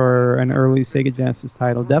decent for an early Sega Genesis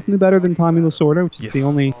title. Definitely better than Tommy Lasorda, which is the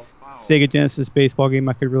only Sega Genesis baseball game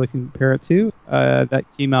I could really compare it to. That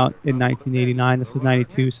came out in 1989. This was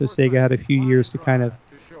 92, so Sega had a few years to kind of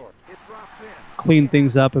clean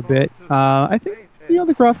things up a bit. I think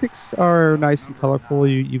the graphics are nice and colorful.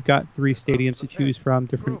 You've got 3 stadiums to choose from,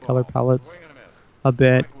 different color palettes a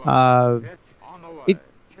bit.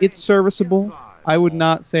 It's serviceable. I would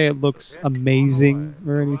not say it looks amazing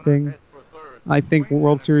or anything. I think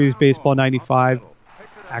World Series Baseball 95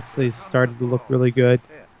 actually started to look really good,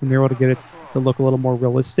 and they were able to get it to look a little more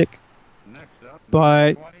realistic.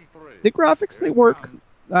 But the graphics, they work.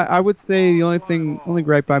 I would say the only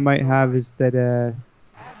gripe I might have is that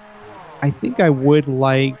I think I would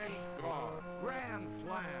like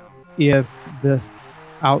if the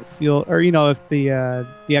outfield, or if the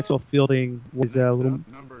actual fielding was a little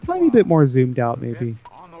tiny bit more zoomed out, maybe.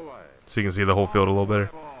 So you can see the whole field a little better.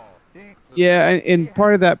 Yeah, and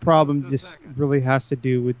part of that problem just really has to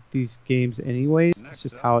do with these games anyways. It's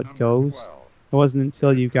just how it goes. It wasn't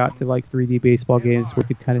until you got to like 3D baseball games where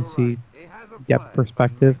you could kind of see depth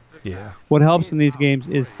perspective. Yeah. What helps in these games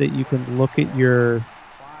is that you can look at your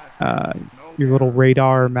little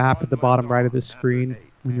radar map at the bottom right of the screen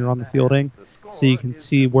when you're on the fielding, so you can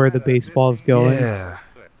see where the baseball is going.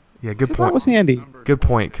 Yeah, good point. That was handy. Good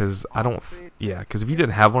point, because because if you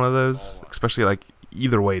didn't have one of those, especially like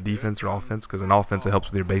either way, defense or offense, because in offense it helps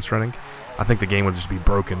with your base running, I think the game would just be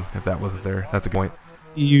broken if that wasn't there. That's a good point.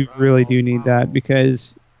 You really do need that,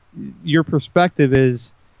 because your perspective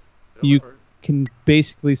is you can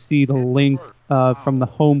basically see the length from the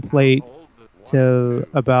home plate to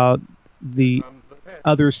about the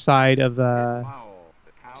other side of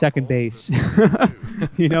second base.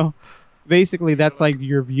 Basically that's like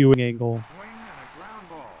your viewing angle.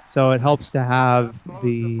 So it helps to have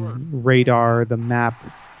the radar, the map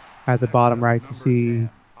at the bottom right to see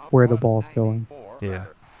where the ball's going. Yeah,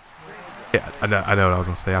 I know what I was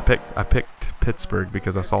gonna say. I picked Pittsburgh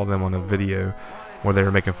because I saw them on a video where they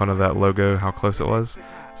were making fun of that logo, how close it was.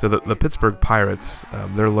 So the Pittsburgh Pirates,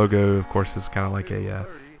 their logo, of course, is kind of like it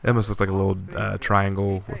almost looks like a little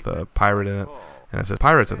triangle with a pirate in it, and it says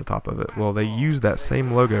Pirates at the top of it. Well, they used that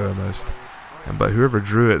same logo almost, but whoever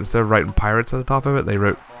drew it, instead of writing Pirates at the top of it, they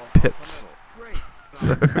wrote Pits.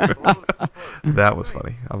 So that was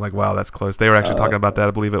funny. I'm like, wow, that's close. They were actually talking about that.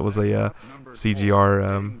 I believe it was a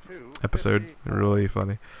CGR episode. Really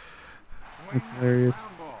funny. That's hilarious.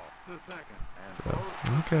 So,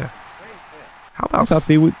 okay. How about? I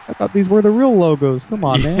thought these were the real logos. Come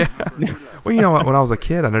on, man. Well, you know what? When I was a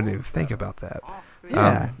kid, I didn't even think about that.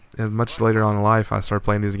 Yeah. And much later on in life, I started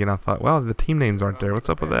playing these again. I thought, well, the team names aren't there. What's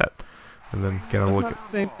up with that? And then kind of look at the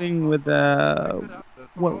same thing with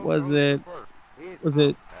what was it? Was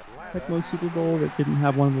it Tecmo Super Bowl that didn't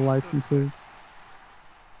have one of the licenses?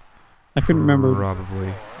 I couldn't remember. Probably.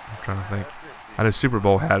 I'm trying to think. I know Super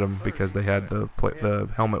Bowl had them because they had the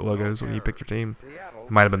helmet logos when you picked your team.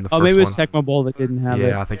 It might have been the first one. Oh, maybe it was Tecmo Bowl that didn't have it.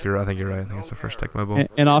 Yeah, I think you're right. I think it's the first Tecmo Bowl.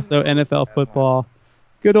 And also NFL football.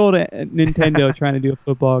 Good old Nintendo trying to do a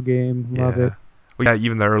football game. Love it. Well, yeah,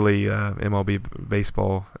 even the early MLB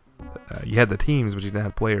baseball, you had the teams, but you didn't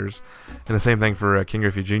have players. And the same thing for King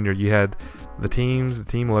Griffey Jr. You had the teams, the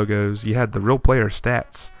team logos. You had the real player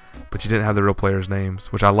stats, but you didn't have the real players'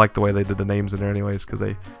 names, which I like the way they did the names in there anyways, because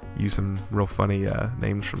they use some real funny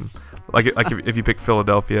names from, like if you pick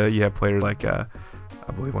Philadelphia, you have players like, I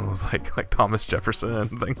believe one was like Thomas Jefferson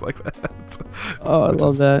and things like that. Oh, I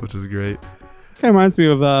love that. Which is great. Kind of reminds me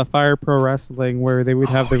of Fire Pro Wrestling, where they would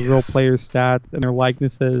have the real player stats and their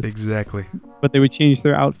likenesses. Exactly. But they would change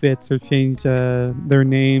their outfits or change their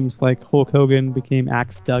names, like Hulk Hogan became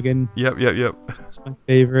Axe Duggan. Yep. That's my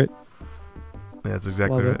favorite. Yeah, that's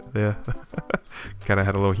exactly right. Yeah. Kind of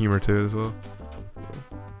had a little humor to it as well.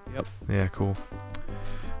 Yep. Yeah, cool.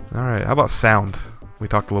 All right, how about sound? We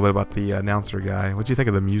talked a little bit about the announcer guy. What do you think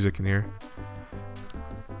of the music in here?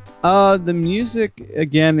 The music,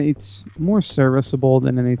 again, it's more serviceable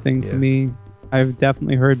than anything to me. I've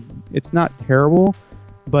definitely heard it's not terrible,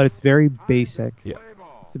 but it's very basic. Yeah.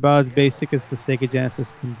 It's about as basic as the Sega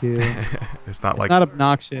Genesis can do. It's not not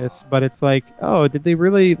obnoxious, but it's like, oh, did they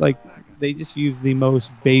really, they just use the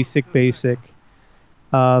most basic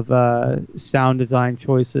of sound design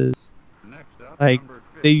choices. Like,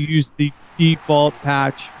 they use the default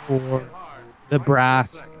patch for the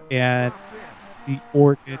brass and the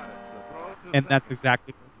organ, and that's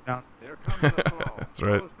exactly what it sounds like. That's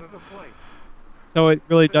right. So it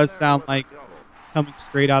really does sound like coming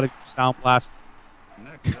straight out of your Sound Blast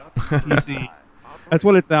PC. That's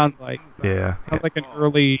what it sounds like. Yeah. Sounds like an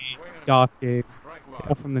early DOS game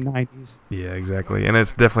from the 90s. Yeah, exactly. And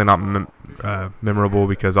it's definitely not memorable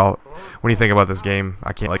because when you think about this game,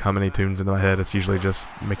 I can't hum any tunes into my head. It's usually just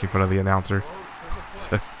making fun of the announcer.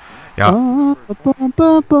 So, yeah.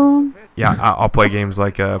 Yeah, I'll play games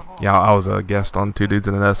like I was a guest on Two Dudes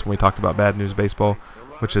in an S when we talked about Bad News Baseball,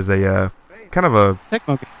 which is a kind of a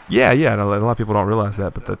Tecmo game. Yeah, and a lot of people don't realize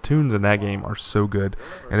that, but the tunes in that game are so good,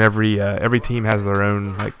 and every team has their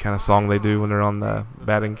own kind of song they do when they're on the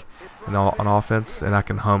batting and on offense, and I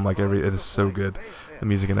can hum it is so good, the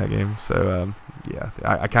music in that game. So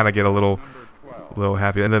I kind of get a little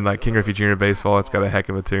happy, and then King Griffey Jr. Baseball, it's got a heck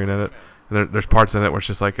of a tune in it. And there's parts in it where it's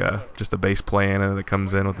just just a bass playing, and then it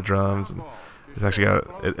comes in with the drums, and it's actually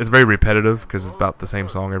it's very repetitive because it's about the same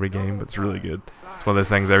song every game, but it's really good. It's one of those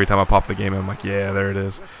things. Every time I pop the game, I'm like, yeah, there it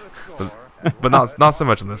is. But not so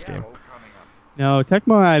much in this game. No,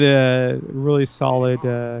 Tecmo had really solid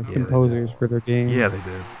composers for their games. Yeah, they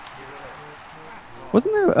did.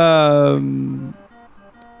 Wasn't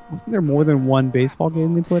there more than one baseball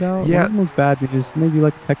game they put out? Yeah. One was Bad News. Maybe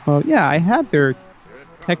Tecmo. Yeah, I had their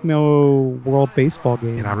Tecmo World Baseball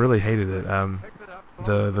game. And I really hated it.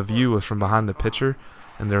 The view was from behind the pitcher,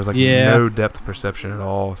 and there was no depth perception at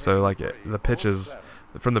all. So the pitches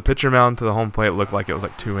from the pitcher mound to the home plate looked like it was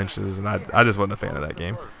 2 inches, and I just wasn't a fan of that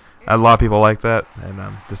game. A lot of people like that, and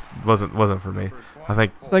just wasn't for me. I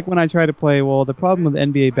think it's like when I try to play. Well, the problem with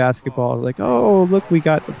NBA basketball is oh look, we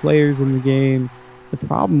got the players in the game. The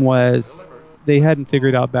problem was they hadn't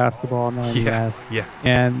figured out basketball in the NES. Yeah.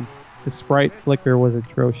 And the sprite flicker was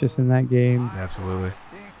atrocious in that game. Absolutely.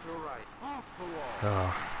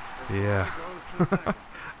 Oh, so yeah.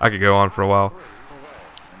 I could go on for a while.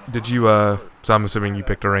 Did you, so I'm assuming you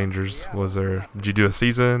picked the Rangers. Did you do a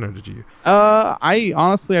season, or did you?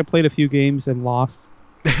 I played a few games and lost.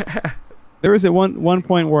 There was at one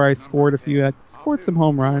point where I scored some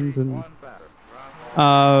home runs, and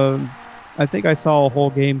I think I saw a whole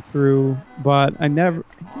game through, but I never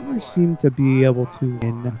seemed to be able to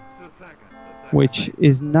win, which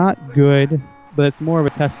is not good, but it's more of a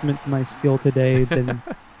testament to my skill today than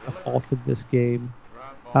a fault of this game.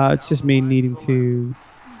 It's just me needing to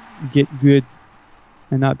get good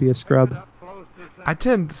and not be a scrub.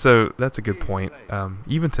 So that's a good point.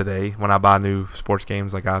 Even today, when I buy new sports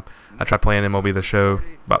games, I tried playing MLB The Show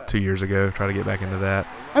about 2 years ago, try to get back into that.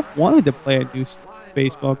 I've wanted to play a new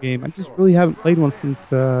baseball game. I just really haven't played one since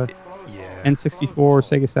N64 or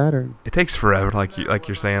Sega Saturn. It takes forever, like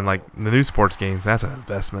you're saying. The new sports games, that's an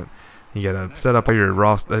investment. You gotta set up all your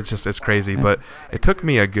roster. It's crazy. But it took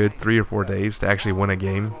me a good 3 or 4 days to actually win a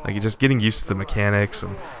game. Just getting used to the mechanics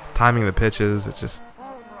and timing the pitches.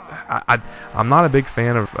 I'm not a big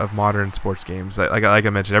fan of modern sports games. Like I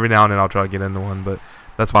mentioned, every now and then I'll try to get into one, but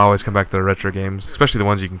that's why I always come back to the retro games, especially the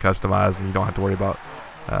ones you can customize and you don't have to worry about.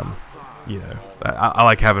 I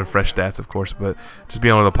like having fresh stats, of course, but just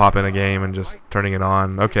being able to pop in a game and just turning it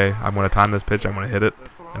on. Okay, I'm going to time this pitch. I'm going to hit it,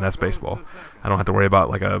 and that's baseball. I don't have to worry about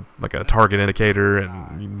like a target indicator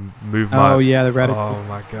and move my. Oh yeah, the reticle. Oh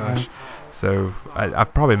my gosh. Yeah. So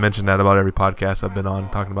I've probably mentioned that about every podcast I've been on,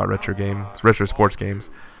 talking about retro sports games.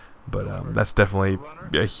 But that's definitely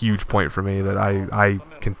a huge point for me that I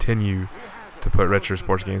continue to put retro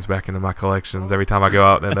sports games back into my collections. Every time I go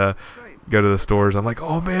out and go to the stores, I'm like,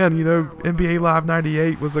 oh man, NBA Live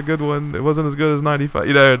 98 was a good one. It wasn't as good as 95.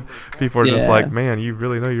 And people are just like, man, you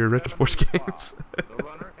really know your retro sports games.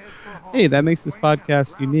 Hey, that makes this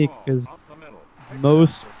podcast unique because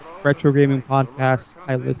most retro gaming podcasts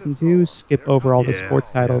I listen to skip over all the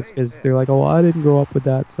sports titles because they're like, oh, I didn't grow up with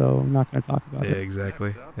that, so I'm not going to talk about it. Yeah,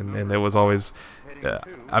 exactly. And it was always,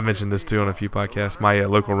 I mentioned this too on a few podcasts, my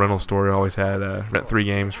local rental store always had rent 3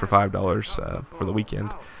 games for $5 for the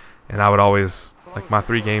weekend. And I would always, like, my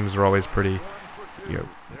 3 games were always pretty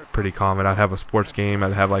common. I'd have a sports game,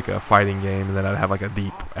 I'd have like a fighting game, and then I'd have like a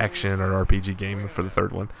deep action or RPG game for the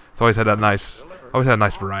third one. So I always had a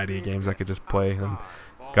nice variety of games I could just play. And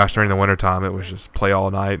gosh, during the wintertime, it was just play all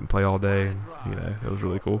night and play all day, and it was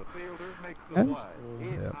really cool. That's cool.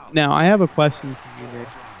 Yeah. Now, I have a question for you, Nick.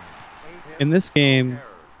 In this game,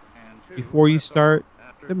 before you start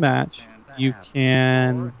the match, you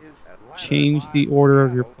can change the order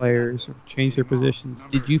of your players or change their positions.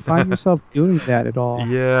 Did you find yourself doing that at all?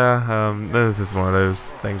 Yeah, this is one of those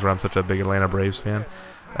things where I'm such a big Atlanta Braves fan.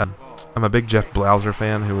 I'm a big Jeff Blauser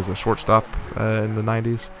fan, who was a shortstop in the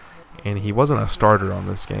 90s. And he wasn't a starter on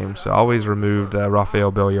this game, so I always removed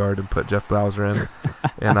Rafael Belliard and put Jeff Blauser in.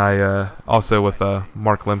 And I also with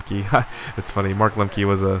Mark Lemke. It's funny, Mark Lemke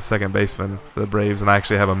was a second baseman for the Braves, and I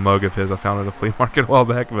actually have a mug of his I found at a flea market a while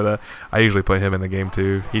back, but I usually put him in the game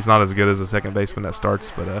too. He's not as good as the second baseman that starts,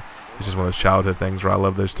 but it's just one of those childhood things where I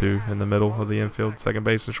love those two in the middle of the infield, second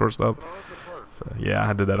base and shortstop. So yeah,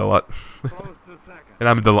 I did that a lot. And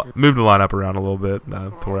I moved the lineup around a little bit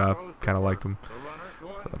to where I kind of liked them.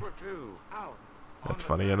 So. That's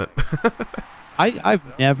funny, isn't it?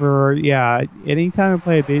 I've never, anytime I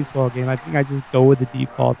play a baseball game, I think I just go with the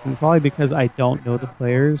defaults, and probably because I don't know the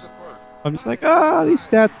players. So I'm just like, these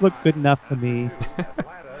stats look good enough to me,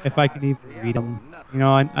 if I can even read them.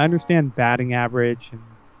 I understand batting average and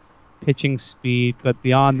pitching speed, but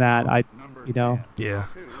beyond that,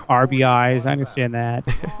 RBIs, I understand that.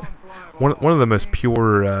 One of the most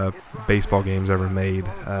pure baseball games ever made,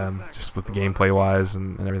 just with the gameplay wise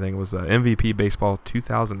and everything, was MVP Baseball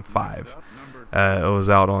 2005. It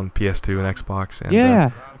was out on PS2 and Xbox. And,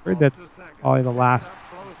 I've heard that's probably the last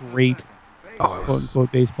great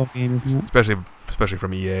quote-unquote baseball game, isn't it? Especially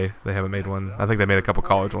from EA. They haven't made one. I think they made a couple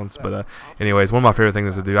college ones. But anyways, one of my favorite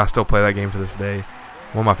things to do, I still play that game to this day.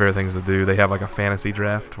 One of my favorite things to do, they have like a fantasy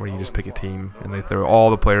draft where you just pick a team and they throw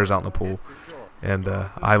all the players out in the pool. And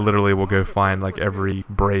I literally will go find like every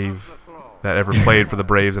Brave that ever played for the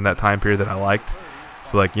Braves in that time period that I liked.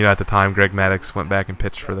 So like at the time Greg Maddux went back and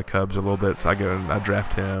pitched for the Cubs a little bit, so I go and I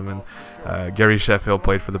draft him. And Gary Sheffield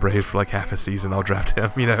played for the Braves for like half a season. I'll draft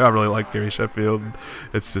him. I really like Gary Sheffield.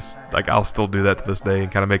 It's just like I'll still do that to this day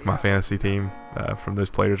and kind of make my fantasy team from those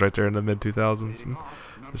players right there in the mid 2000s and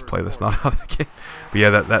just play the snot out of the game. But yeah,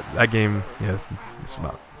 that game, it's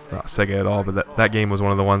not Sega at all, but that game was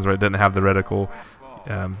one of the ones where it didn't have the reticle.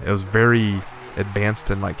 It was very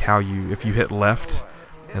advanced in like how if you hit left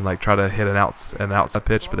and like try to hit an outside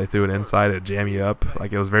pitch, but they threw it inside, it'd jam you up.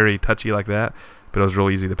 Like it was very touchy like that, but it was real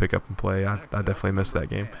easy to pick up and play. I definitely missed that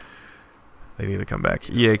game. They need to come back.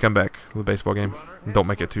 EA, come back with the baseball game. Don't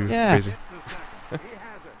make it too crazy.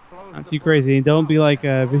 Not too crazy. And don't be like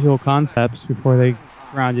Visual Concepts before they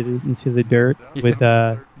grounded it into the dirt with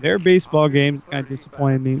their baseball games. Kind of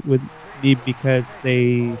disappointed me because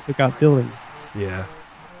they took out fielding. Yeah.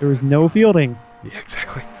 There was no fielding. Yeah,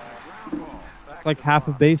 exactly. It's like half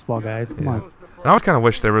of baseball, guys. Come on. And I always kind of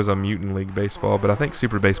wish there was a Mutant League Baseball, but I think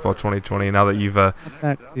Super Baseball 2020, now that you've...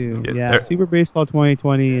 that too. Yeah, Super Baseball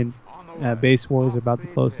 2020 and Base Wars are about the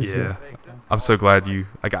closest. Yeah. I'm so glad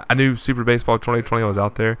I knew Super Baseball 2020 was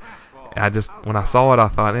out there. And when I saw it, I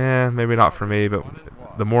thought, maybe not for me, but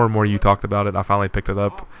the more and more you talked about it, I finally picked it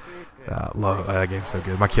up. Love that game's so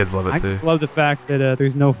good. My kids love it too. I just love the fact that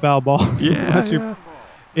there's no foul balls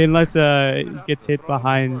unless it gets hit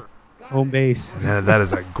behind home base. Man, that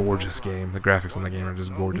is a gorgeous game. The graphics on the game are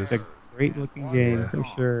just gorgeous. It's a great looking game for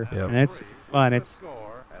sure. Yep. And it's fun.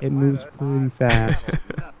 It moves pretty fast.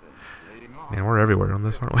 Man, we're everywhere on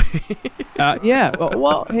this, aren't we? Yeah.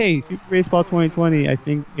 Well, hey, Super Baseball 2020. I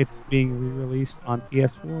think it's being re-released on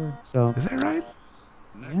PS4. So. Is that right?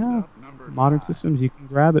 Yeah. Modern systems, you can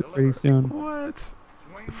grab it pretty soon. What?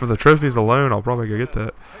 For the trophies alone, I'll probably go get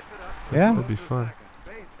that. Yeah. That'd be fun.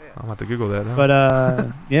 I'll have to Google that now.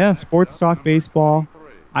 But yeah, Sports Talk Baseball.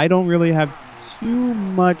 I don't really have too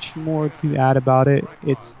much more to add about it.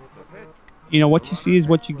 It's, what you see is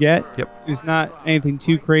what you get. Yep. There's not anything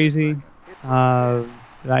too crazy that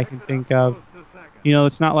I can think of.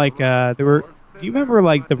 It's not like there were. Do you remember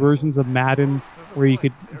like the versions of Madden where you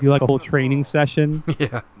could do like a whole training session?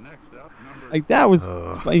 Yeah. Like that was,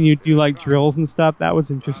 and you do like drills and stuff. That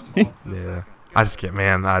was interesting. Yeah. I just get,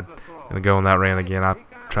 man, I'm gonna go on that rant again. I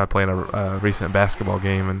tried playing a recent basketball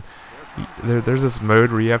game, and there's this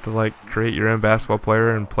mode where you have to like create your own basketball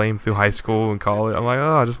player and play him through high school and college. I'm like,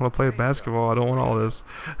 I just want to play basketball. I don't want all this.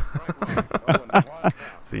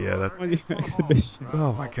 So yeah, that exhibition.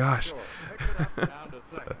 Oh my gosh.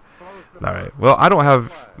 All right. Well, I don't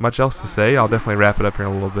have much else to say. I'll definitely wrap it up here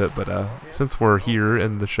in a little bit. But since we're here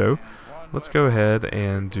in the show, let's go ahead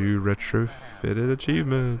and do retrofitted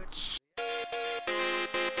achievements.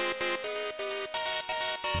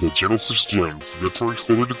 The Genesis Gems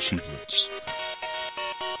retrofitted achievements.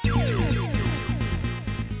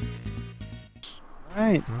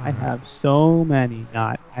 Right. I have so many.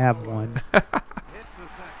 I have one.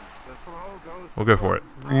 We'll go for it.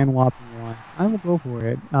 Grand whopping one. I will go for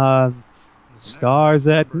it. The stars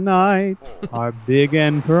at night are big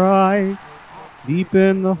and bright, deep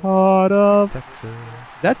in the heart of Texas.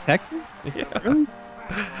 Is that Texas? Yeah. Really?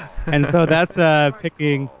 And so that's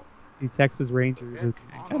picking the Texas Rangers. I'm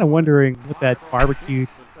kind of wondering what that barbecued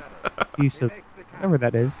piece of whatever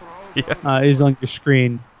that is is on your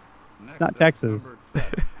screen. It's not Texas.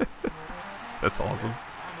 That's awesome.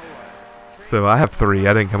 So I have 3.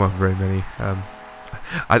 I didn't come up with very many.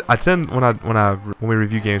 I tend when we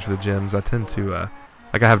review games for the gyms, I tend to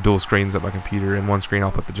I have dual screens at my computer. In one screen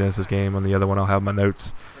I'll put the Genesis game, on the other one I'll have my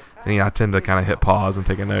notes. And I tend to kind of hit pause and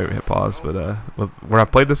take a note, hit pause. But where I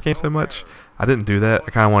played this game so much, I didn't do that.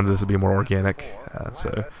 I kind of wanted this to be more organic,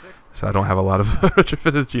 so I don't have a lot of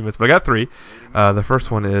retrofitted achievements. But I got 3. The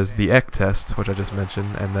first one is the ECK test, which I just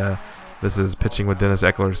mentioned, and this is pitching with Dennis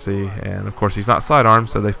Eckersley, and of course he's not sidearm,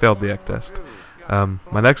 so they failed the ECK test.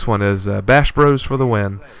 My next one is Bash Bros for the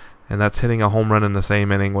win, and that's hitting a home run in the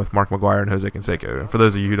same inning with Mark McGwire and Jose Canseco. And for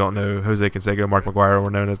those of you who don't know, Jose Canseco and Mark McGwire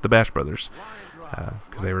were known as the Bash Brothers,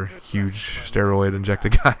 because they were huge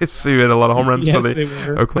steroid-injected guys who hit a lot of home runs for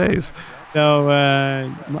the Oakland A's. So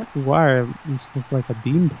Mark McGwire used to look like a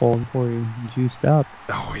beanpole before he juiced up.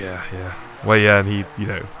 Oh yeah. Well, yeah, and he,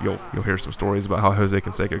 you'll hear some stories about how Jose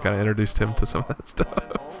Canseco kind of introduced him to some of that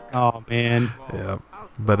stuff. Oh man. Yeah.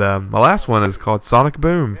 But my last one is called Sonic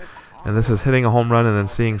Boom, and this is hitting a home run and then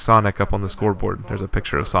seeing Sonic up on the scoreboard. There's a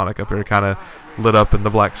picture of Sonic up here, kind of lit up in the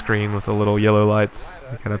black screen with the little yellow lights,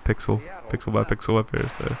 kind of pixel by pixel up here.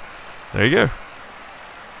 So there you go.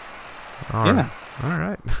 All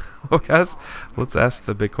right. Well, guys, let's ask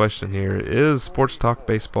the big question here: is Sports Talk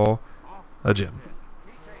Baseball a gym?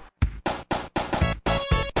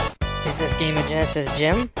 Is this game a Genesis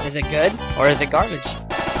gym? Is it good or is it garbage?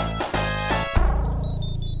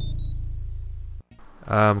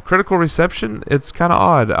 Critical reception, it's kind of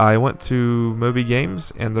odd. I went to Moby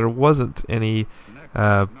Games and there wasn't any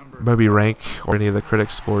Moby rank or any of the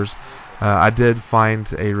critic scores. I did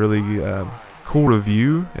find a really cool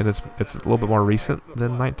review, and it's a little bit more recent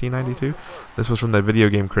than 1992. This was from the Video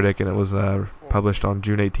Game Critic, and it was published on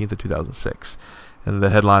June 18th of 2006. And the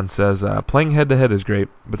headline says, playing head-to-head is great,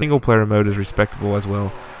 but single-player mode is respectable as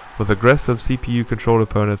well, with aggressive CPU-controlled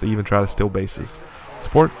opponents that even try to steal bases.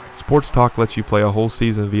 Sports Talk lets you play a whole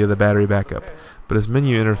season via the battery backup, but its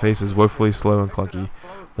menu interface is woefully slow and clunky.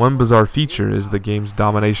 One bizarre feature is the game's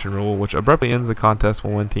domination rule, which abruptly ends the contest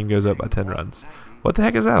when one team goes up by 10 runs. What the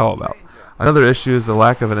heck is that all about? Another issue is the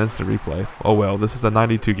lack of an instant replay. Oh well, this is a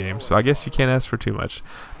 92 game, so I guess you can't ask for too much.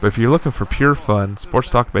 But if you're looking for pure fun, Sports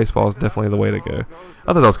Talk Baseball is definitely the way to go.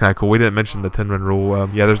 I thought that was kind of cool. We didn't mention the 10-run rule.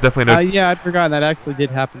 There's definitely no... yeah, I'd forgotten. That actually did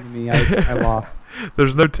happen to me. I lost.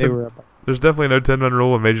 There's definitely no 10-run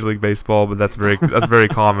rule in Major League Baseball, but that's very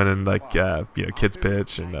common in kids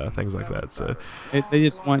pitch and things like that. So they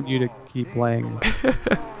just want you to keep playing.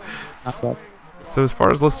 So as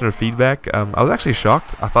far as listener feedback, I was actually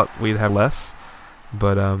shocked. I thought we'd have less,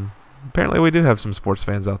 but apparently we do have some sports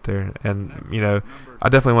fans out there. And I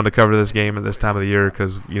definitely wanted to cover this game at this time of the year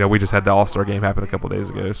because we just had the All-Star game happen a couple days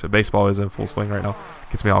ago. So baseball is in full swing right now.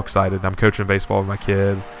 Gets me all excited. I'm coaching baseball with my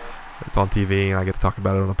kid. it's on TV and I get to talk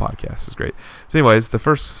about it on a podcast. It's great. So anyways, the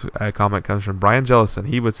first comment comes from Brian Jellison.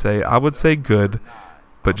 He would say, I would say good,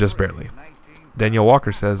 but just barely. Daniel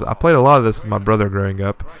Walker says, I played a lot of this with my brother growing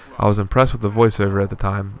up. I was impressed with the voiceover at the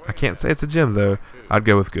time. I can't say it's a gem, though. I'd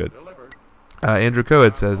go with good. Andrew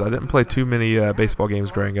Coed says, I didn't play too many baseball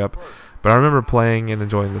games growing up, but I remember playing and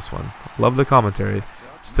enjoying this one. Love the commentary.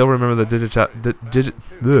 Still remember the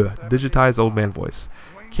digitized old man voice.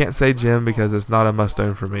 Can't say gem because it's not a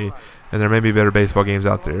must-own for me, and there may be better baseball games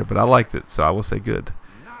out there, but I liked it, so I will say good.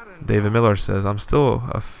 David Miller says, I'm still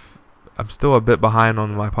a bit behind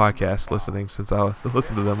on my podcast listening since I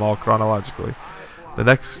listen to them all chronologically. The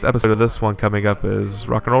next episode of this one coming up is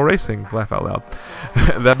Rock and Roll Racing. Laugh out loud.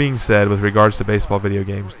 That being said, with regards to baseball video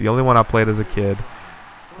games, the only one I played as a kid,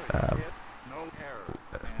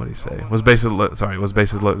 what do you say? Was Bases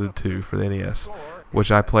Loaded 2 for the NES,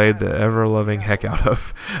 which I played the ever-loving heck out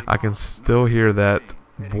of. I can still hear that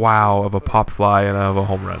wow of a pop fly and of a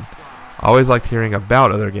home run. I always liked hearing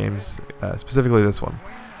about other games, specifically this one.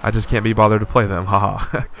 I just can't be bothered to play them,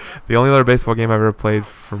 haha. The only other baseball game I've ever played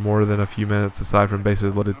for more than a few minutes aside from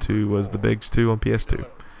Bases Loaded 2 was the Bigs 2 on PS2.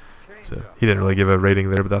 So he didn't really give a rating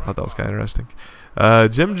there, but I thought that was kind of interesting.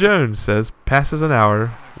 Jim Jones says, passes an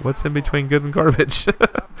hour. What's in between good and garbage?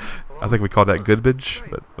 I think we call that goodbage,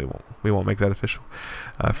 but we won't make that official.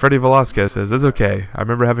 Freddie Velasquez says, it's okay. I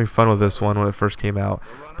remember having fun with this one when it first came out,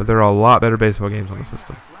 but there are a lot better baseball games on the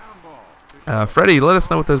system. Freddie, let us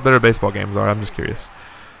know what those better baseball games are. I'm just curious.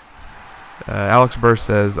 Alex Burr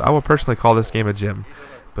says, I will personally call this game a gem,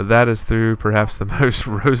 but that is through perhaps the most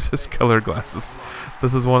roses-colored glasses.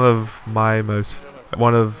 This is one of my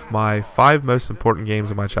 5 most important games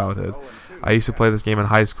of my childhood. I used to play this game in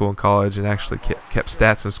high school and college and actually kept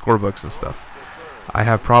stats and scorebooks and stuff. I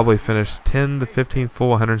have probably finished 10 to 15 full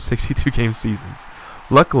 162 game seasons.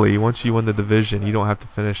 Luckily, once you win the division, you don't have to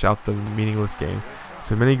finish out the meaningless game.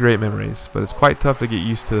 So many great memories, but it's quite tough to get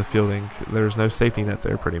used to the fielding. There's no safety net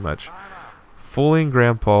there pretty much. Fooling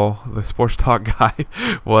Grandpa, the sports talk guy,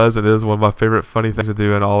 was and is one of my favorite funny things to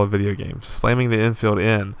do in all of video games. Slamming the infield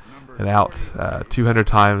in and out 200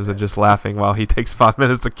 times and just laughing while he takes 5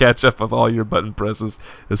 minutes to catch up with all your button presses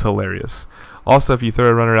is hilarious. Also, if you throw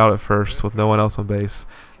a runner out at first with no one else on base,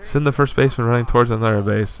 send the first baseman running towards another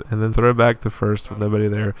base, and then throw back to first with nobody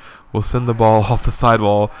there. We'll send the ball off the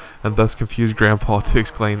sidewall and thus confuse Grandpa to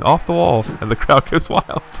exclaim, off the wall, and the crowd goes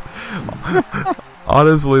wild.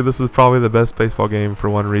 Honestly, this is probably the best baseball game for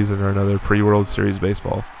one reason or another, pre-World Series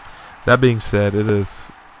baseball. That being said, it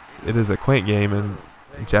is a quaint game in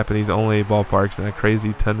Japanese-only ballparks and a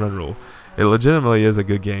crazy 10-run rule. It legitimately is a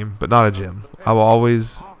good game, but not a gem. I will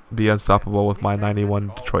always be unstoppable with my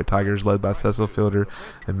 91 Detroit Tigers led by Cecil Fielder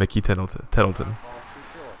and Mickey Tettleton.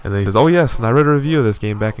 And then he says, oh yes, and I read a review of this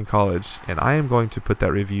game back in college, and I am going to put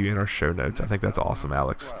that review in our show notes. I think that's awesome,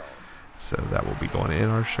 Alex. So that will be going in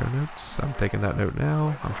our show notes. I'm taking that note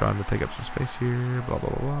now. I'm trying to take up some space here. Blah, blah,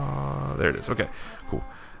 blah, blah. There it is. Okay, cool.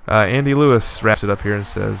 Andy Lewis wraps it up here and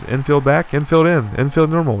says, infield back, infield in,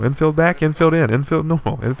 infield normal, infield back, infield in, infield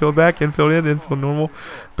normal, infield back, infield in, infield normal,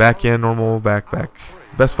 back in, normal, back.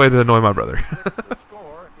 Best way to annoy my brother.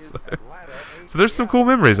 So there's some cool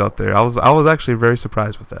memories out there. I was actually very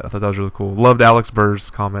surprised with that. I thought that was really cool. Loved Alex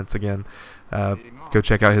Burr's comments again. Go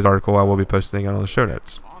check out his article. I will be posting it on the show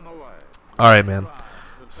notes. All right, man.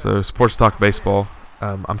 So Sports Talk Baseball.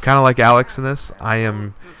 I'm kind of like Alex in this. I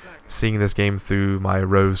am seeing this game through my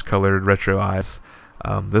rose-colored retro eyes.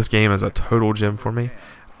 This game is a total gem for me.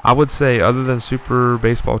 I would say, other than Super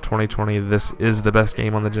Baseball 2020, this is the best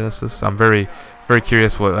game on the Genesis. I'm very, very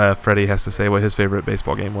curious what Freddie has to say, what his favorite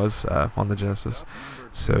baseball game was on the Genesis.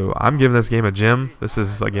 So I'm giving this game a gem. This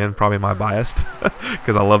is, again, probably my bias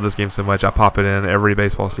because I love this game so much. I pop it in every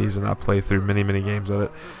baseball season. I play through many, many games of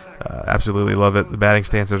it. Absolutely love it. The batting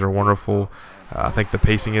stances are wonderful. I think the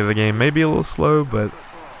pacing of the game may be a little slow, but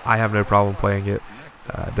I have no problem playing it.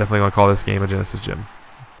 Definitely going to call this game a Genesis gem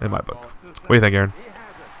in my book. What do you think, Aaron?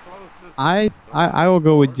 I will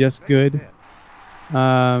go with just good.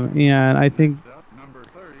 And I think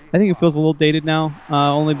it feels a little dated now,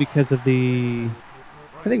 only because of I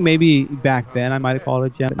think maybe back then I might have called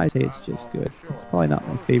it a gem. I say it's just good. It's probably not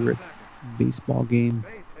my favorite baseball game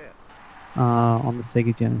on the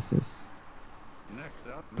Sega Genesis.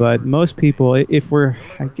 But most people, if we're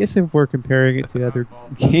comparing it to other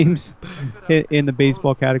games in the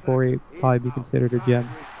baseball category, it'd probably be considered a gem.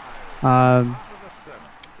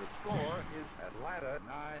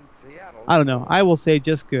 I don't know. I will say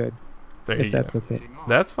just good. If that's okay.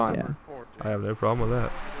 That's fine. Yeah. I have no problem with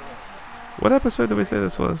that. What episode did we say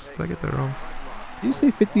this was? Did I get that wrong? Did you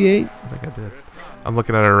say 58? I think I did. I'm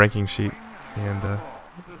looking at our ranking sheet, and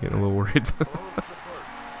Getting a little worried.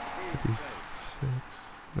 56.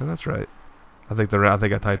 No, that's right. I think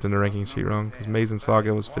I typed in the ranking sheet wrong because Maze and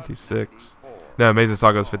Saga was 56. No, Maze and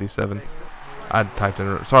Saga was 57. I typed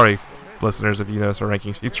in. Sorry, listeners, if you notice our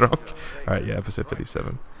ranking sheet's wrong. All right, yeah, episode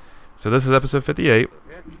 57. So this is episode 58,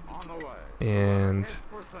 and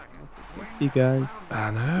see, guys. I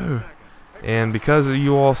know. And because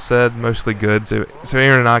you all said mostly good, so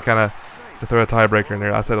Aaron and I kind of, to throw a tiebreaker in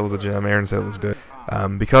there, I said it was a gem. Aaron said it was good.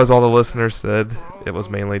 Because all the listeners said it was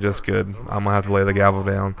mainly just good, I'm gonna have to lay the gavel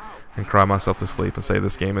down and cry myself to sleep and say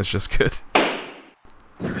this game is just good.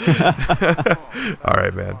 All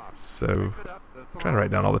right, man. So I'm trying to write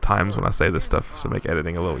down all the times when I say this stuff to make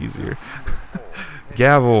editing a little easier.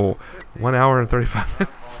 Gavel, 1 hour and 35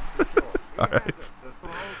 minutes. All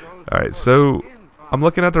right. So I'm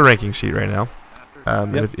looking at the ranking sheet right now.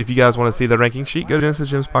 And if you guys want to see the ranking sheet, go to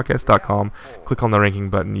GenesisGemsPodcast.com, click on the ranking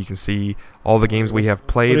button. You can see all the games we have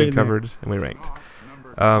played and covered, and we ranked.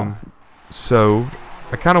 So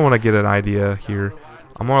I kind of want to get an idea here.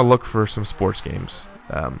 I'm going to look for some sports games.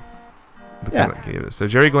 So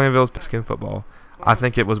Jerry Glanville's Pigskin Football. I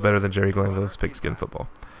think it was better than Jerry Glanville's Pigskin Football.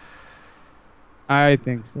 I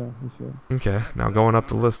think so, for sure. Okay, now going up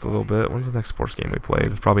the list a little bit. When's the next sports game we played?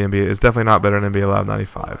 It's probably NBA. It's definitely not better than NBA Live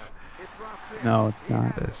 95. No, it's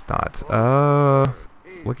not. It's not.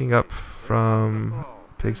 Looking up from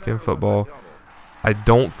Pigskin Football, I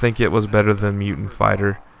don't think it was better than Mutant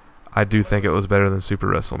Fighter. I do think it was better than Super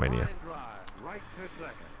WrestleMania.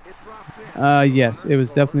 Yes, it was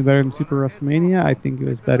definitely better than Super WrestleMania. I think it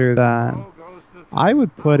was better than... I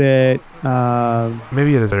would put it...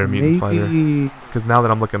 maybe it is better than Mutant Fighter. Because now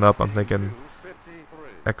that I'm looking up, I'm thinking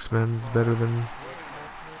X-Men's better than...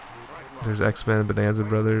 There's X-Men, Bonanza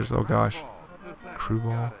Brothers. Oh, gosh.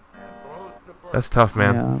 Screwball. That's tough,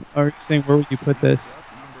 man. Yeah. Or saying, where would you put this?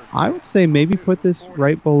 I would say maybe put this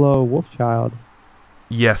right below Wolfchild.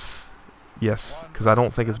 Yes, because I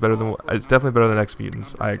don't think it's better than... It's definitely better than X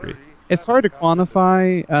Mutants. I agree. It's hard to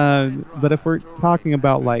quantify, but if we're talking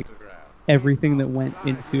about like everything that went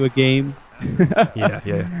into a game,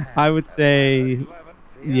 yeah, I would say,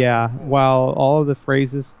 while all of the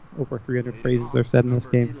phrases, over 300 phrases are said in this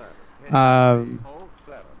game,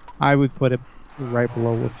 I would put it right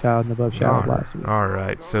below Wolfchild and above Shadow Blaster. All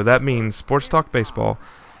right, so that means Sports Talk Baseball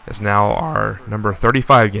is now our number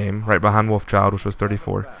 35 game, right behind Wolfchild, which was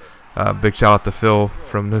 34. Big shout out to Phil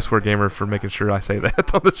from No Swear Gamer for making sure I say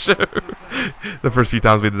that on the show. The first few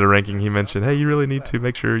times we did the ranking, he mentioned, "Hey, you really need to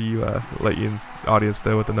make sure you let your audience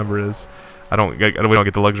know what the number is." We don't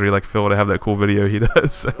get the luxury like Phil to have that cool video he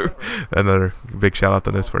does. So another big shout out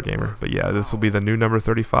to No Swear Gamer. But yeah, this will be the new number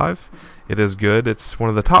 35. It is good. It's one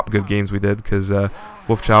of the top good games we did because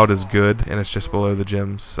Wolfchild is good and it's just below the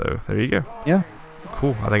gems. So there you go. Yeah.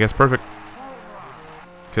 Cool. I think that's perfect.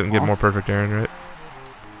 Couldn't get more perfect, Aaron, right?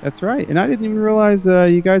 That's right. And I didn't even realize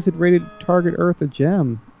you guys had rated Target Earth a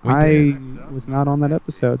gem. I was not on that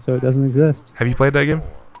episode, so it doesn't exist. Have you played that game?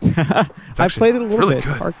 I played it a little really bit.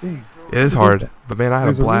 Good. It's a hard game. It is hard, but man, I had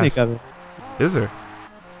There's a blast. Remake of it. Is there?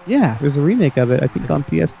 Yeah, there's a remake of it, I think on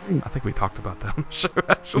PS3. I think we talked about that on the show,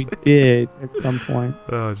 actually. We did at some point.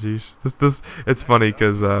 Oh, jeez. It's funny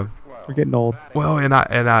because... we're getting old. Well,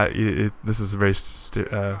 this is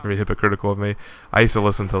very hypocritical of me. I used to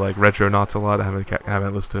listen to like Retronauts a lot. I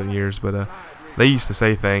haven't listened to it in years, but they used to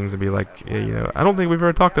say things and be like, I don't think we've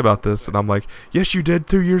ever talked about this, and I'm like, yes, you did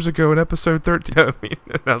 2 years ago in episode 13. I mean,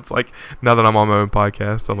 that's like now that I'm on my own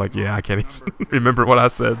podcast, I'm like, I can't even remember what I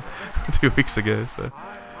said 2 weeks ago. So.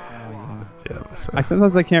 Yeah, so.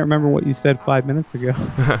 Sometimes I can't remember what you said 5 minutes ago.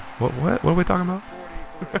 What are we talking about?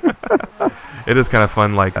 It is kind of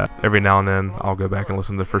fun, like every now and then I'll go back and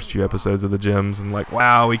listen to the first few episodes of the Gems and like,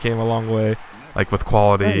 wow, we came a long way, like with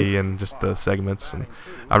quality and just the segments. And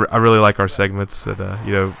I really like our segments. That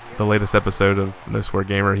the latest episode of No Swear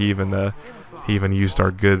Gamer, he even used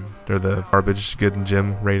our the garbage good and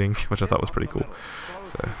gem rating, which I thought was pretty cool.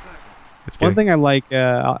 So it's one thing I like,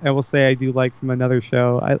 I will say I do like from another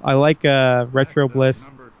show. I like Retro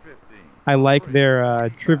Bliss. I like their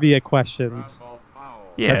trivia questions.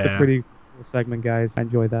 Yeah, that's a pretty cool segment, guys. I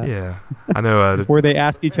enjoy that. Yeah, I know. Where they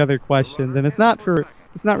ask each other questions, and it's not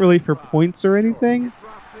really for points or anything,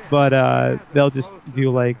 but they'll just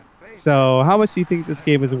do like, so how much do you think this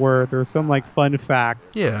game is worth, or some like fun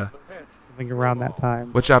fact. Yeah. Something around that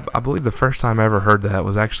time. Which I believe the first time I ever heard that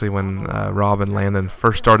was actually when Rob and Landon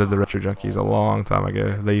first started the Retro Junkies a long time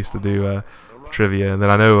ago. They used to do trivia, and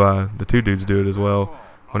then I know the two dudes do it as well.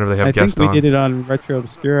 Whenever they have guests on. I think we did it on Retro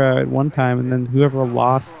Obscura at one time, and then whoever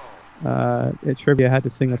lost at trivia had to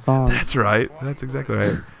sing a song. That's right. That's exactly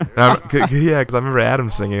right. Yeah, because I remember Adam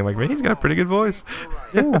singing. I'm like, man, he's got a pretty good voice.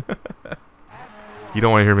 Yeah. You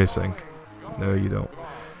don't want to hear me sing. No, you don't.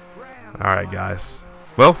 All right, guys.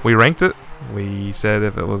 Well, we ranked it. We said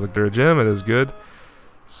if it was a good gym, it is good.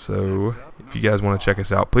 So if you guys want to check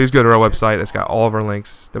us out, please go to our website. It's got all of our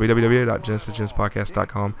links,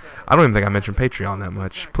 www.genesisgemspodcast.com. I don't even think I mentioned Patreon that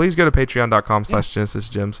much. Please go to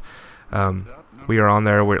patreon.com/genesisgems. We are on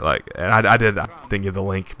there. We're like, and I didn't give the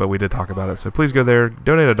link, but we did talk about it. So please go there.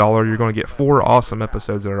 Donate $1. You're going to get 4 awesome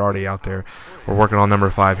episodes that are already out there. We're working on number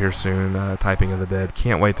 5 here soon, Typing of the Dead.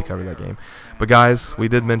 Can't wait to cover that game. But guys, we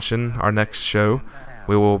did mention our next show.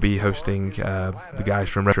 We will be hosting the guys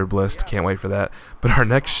from Retro Bliss. Can't wait for that. But our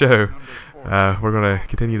next show, we're going to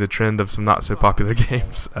continue the trend of some not so popular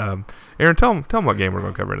games. Aaron, tell them what game we're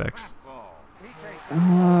going to cover next.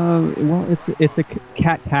 Well, it's a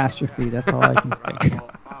catastrophe. That's all I can say.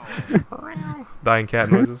 Dying cat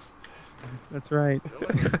noises. That's right.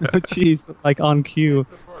 Oh, jeez, like on cue,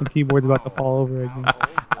 the keyboard's about to fall over again.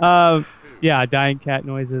 Yeah, dying cat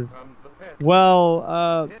noises.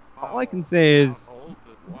 Well, all I can say is,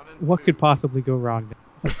 what could possibly go wrong?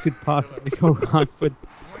 What could possibly go wrong with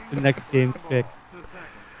the next game's pick?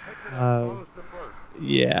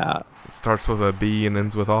 Yeah. It starts with a B and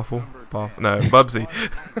ends with awful. No, Bubsy.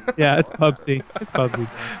 Yeah, it's Bubsy. It's Bubsy.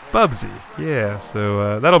 Bubsy. Yeah.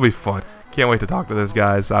 So that'll be fun. Can't wait to talk to those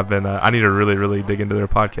guys. I need to really, really dig into their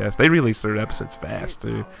podcast. They release their episodes fast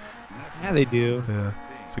too. Yeah, they do. Yeah.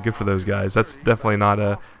 So good for those guys. That's definitely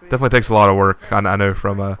definitely takes a lot of work. I know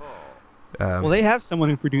from well, they have someone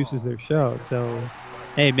who produces their show, so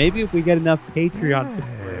hey, maybe if we get enough Patreon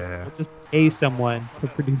support, we'll just pay someone to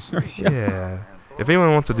produce our show. Yeah. If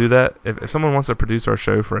anyone wants to do that, if someone wants to produce our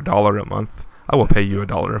show for $1 a month, I will pay you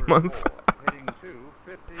 $1 a month.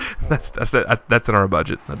 That's in our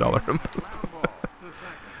budget, $1 a month.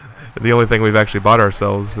 The only thing we've actually bought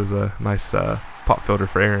ourselves is a nice pop filter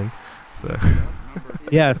for Aaron. So.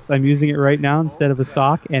 Yes, I'm using it right now instead of a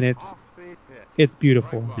sock, and it's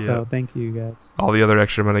beautiful. Yeah. So thank you guys. All the other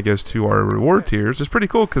extra money goes to our reward tiers. It's pretty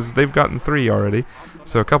cool because they've gotten 3 already.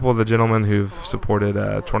 So a couple of the gentlemen who've supported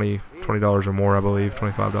 $20 or more, I believe,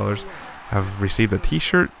 $25, have received a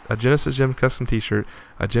T-shirt, a Genesis Gem custom T-shirt,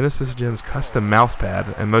 a Genesis Gems custom mouse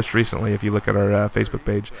pad, and most recently, if you look at our Facebook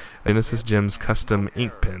page, a Genesis Gems custom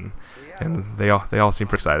ink pen. And they all seem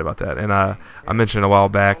pretty excited about that. And I mentioned a while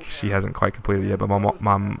back, she hasn't quite completed it yet, but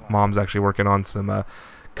my mom's actually working on some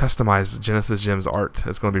customized Genesis Gems art.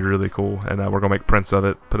 It's going to be really cool, and we're going to make prints of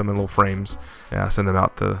it, put them in little frames, send them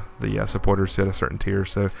out to the supporters who at a certain tier.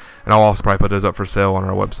 So, and I'll also probably put those up for sale on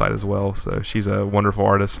our website as well. So she's a wonderful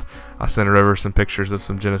artist. I sent her over some pictures of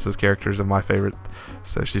some Genesis characters of my favorite.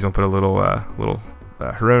 So she's going to put a little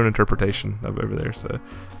her own interpretation of over there. So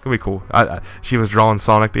it's going to be cool. She was drawing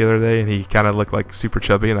Sonic the other day, and he kind of looked like super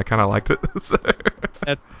chubby, and I kind of liked it. So.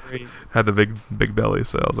 That's great. Had the big belly,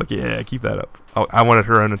 so I was like, yeah, keep that up. I wanted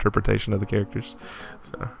her own interpretation of the characters.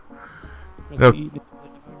 So. Was he eating a chili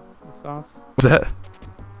dog with sauce? What's that?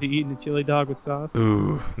 Is he eating a chili dog with sauce?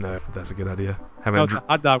 Ooh, no, that's a good idea. No, it's a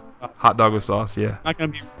hot dog with sauce. Hot dog with sauce, yeah. I'm not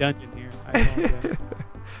going to be redundant here. I apologize.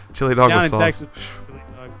 Chili dog Down with sauce. Texas,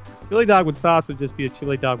 chili dog with sauce would just be a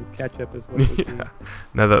chili dog with ketchup as well. Yeah.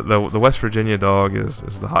 Now the West Virginia dog is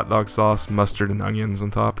the hot dog sauce, mustard, and onions on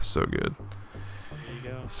top. So good. There you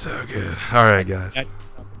go. So good. All right, guys. That's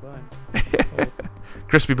the bun.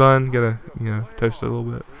 Crispy bun. Gotta toast it a little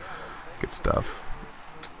bit. Good stuff.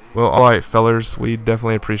 Well, all right, fellers. We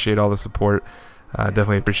definitely appreciate all the support.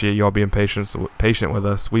 Definitely appreciate you all being patient with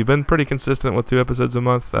us. We've been pretty consistent with 2 episodes a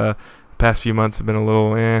month. Past few months have been a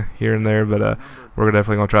little here and there, but we're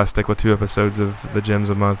definitely going to try to stick with 2 episodes of the Gems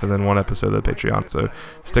a month and then 1 episode of the Patreon. So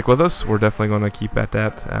stick with us. We're definitely going to keep at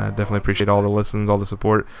that. Definitely appreciate all the listens, all the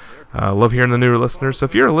support. Love hearing the newer listeners. So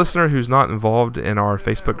if you're a listener who's not involved in our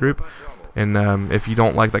Facebook group, and if you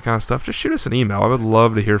don't like that kind of stuff, just shoot us an email. I would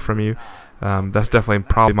love to hear from you. That's definitely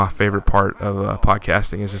probably my favorite part of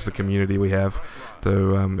podcasting is just the community we have.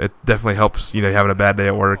 So it definitely helps, having a bad day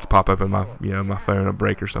at work, pop up in my, my phone a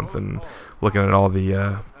break or something, looking at all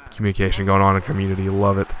the communication going on in the community.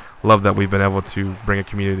 Love it. Love that we've been able to bring a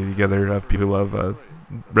community together of people who love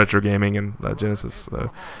retro gaming and Genesis.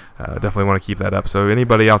 So definitely want to keep that up. So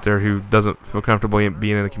anybody out there who doesn't feel comfortable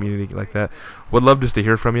being in a community like that, would love just to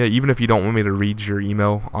hear from you. Even if you don't want me to read your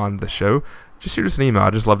email on the show, just shoot us an email.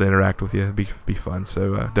 I just love to interact with you. It'd be fun.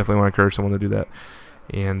 So definitely want to encourage someone to do that.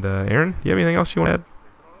 And Aaron, you have anything else you want to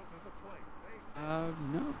add?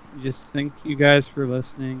 No. Just thank you guys for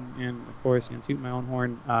listening. And of course, toot my own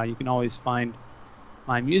horn. You can always find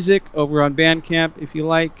my music over on Bandcamp if you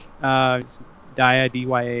like.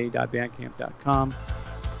 dya.bandcamp.com.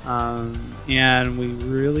 And we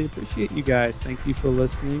really appreciate you guys. Thank you for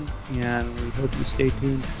listening, and we hope you stay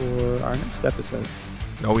tuned for our next episode.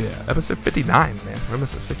 Oh yeah, episode 59, man. We're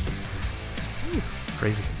almost at 60. Whew,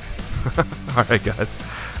 crazy. All right, guys.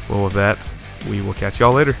 Well, with that, we will catch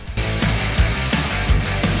y'all later.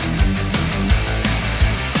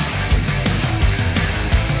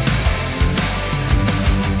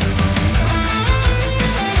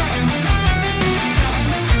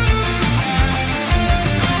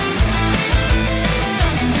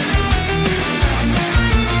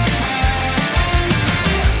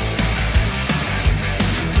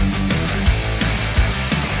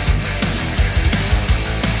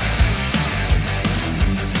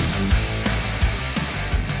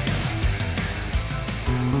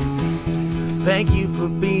 Thank you for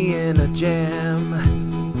being a gem.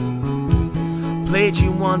 Played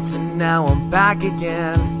you once and now I'm back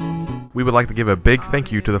again. We would like to give a big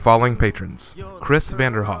thank you to the following patrons: Chris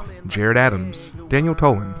Vanderhoff, Jared Adams, Daniel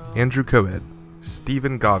Tolan, Andrew Coed,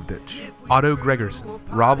 Stephen Govditch, Otto Gregerson,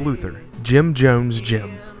 Rob Luther, Jim Jones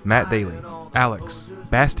Jim, Matt Daly, Alex,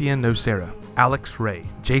 Bastian Nocera, Alex Ray,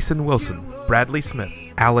 Jason Wilson, Bradley Smith,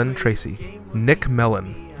 Alan Tracy, Nick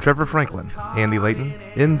Mellon, Trevor Franklin, Andy Layton,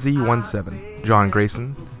 NZ17, John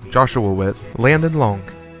Grayson, Joshua Witt, Landon Long,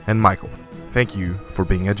 and Michael. Thank you for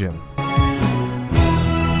being a gem.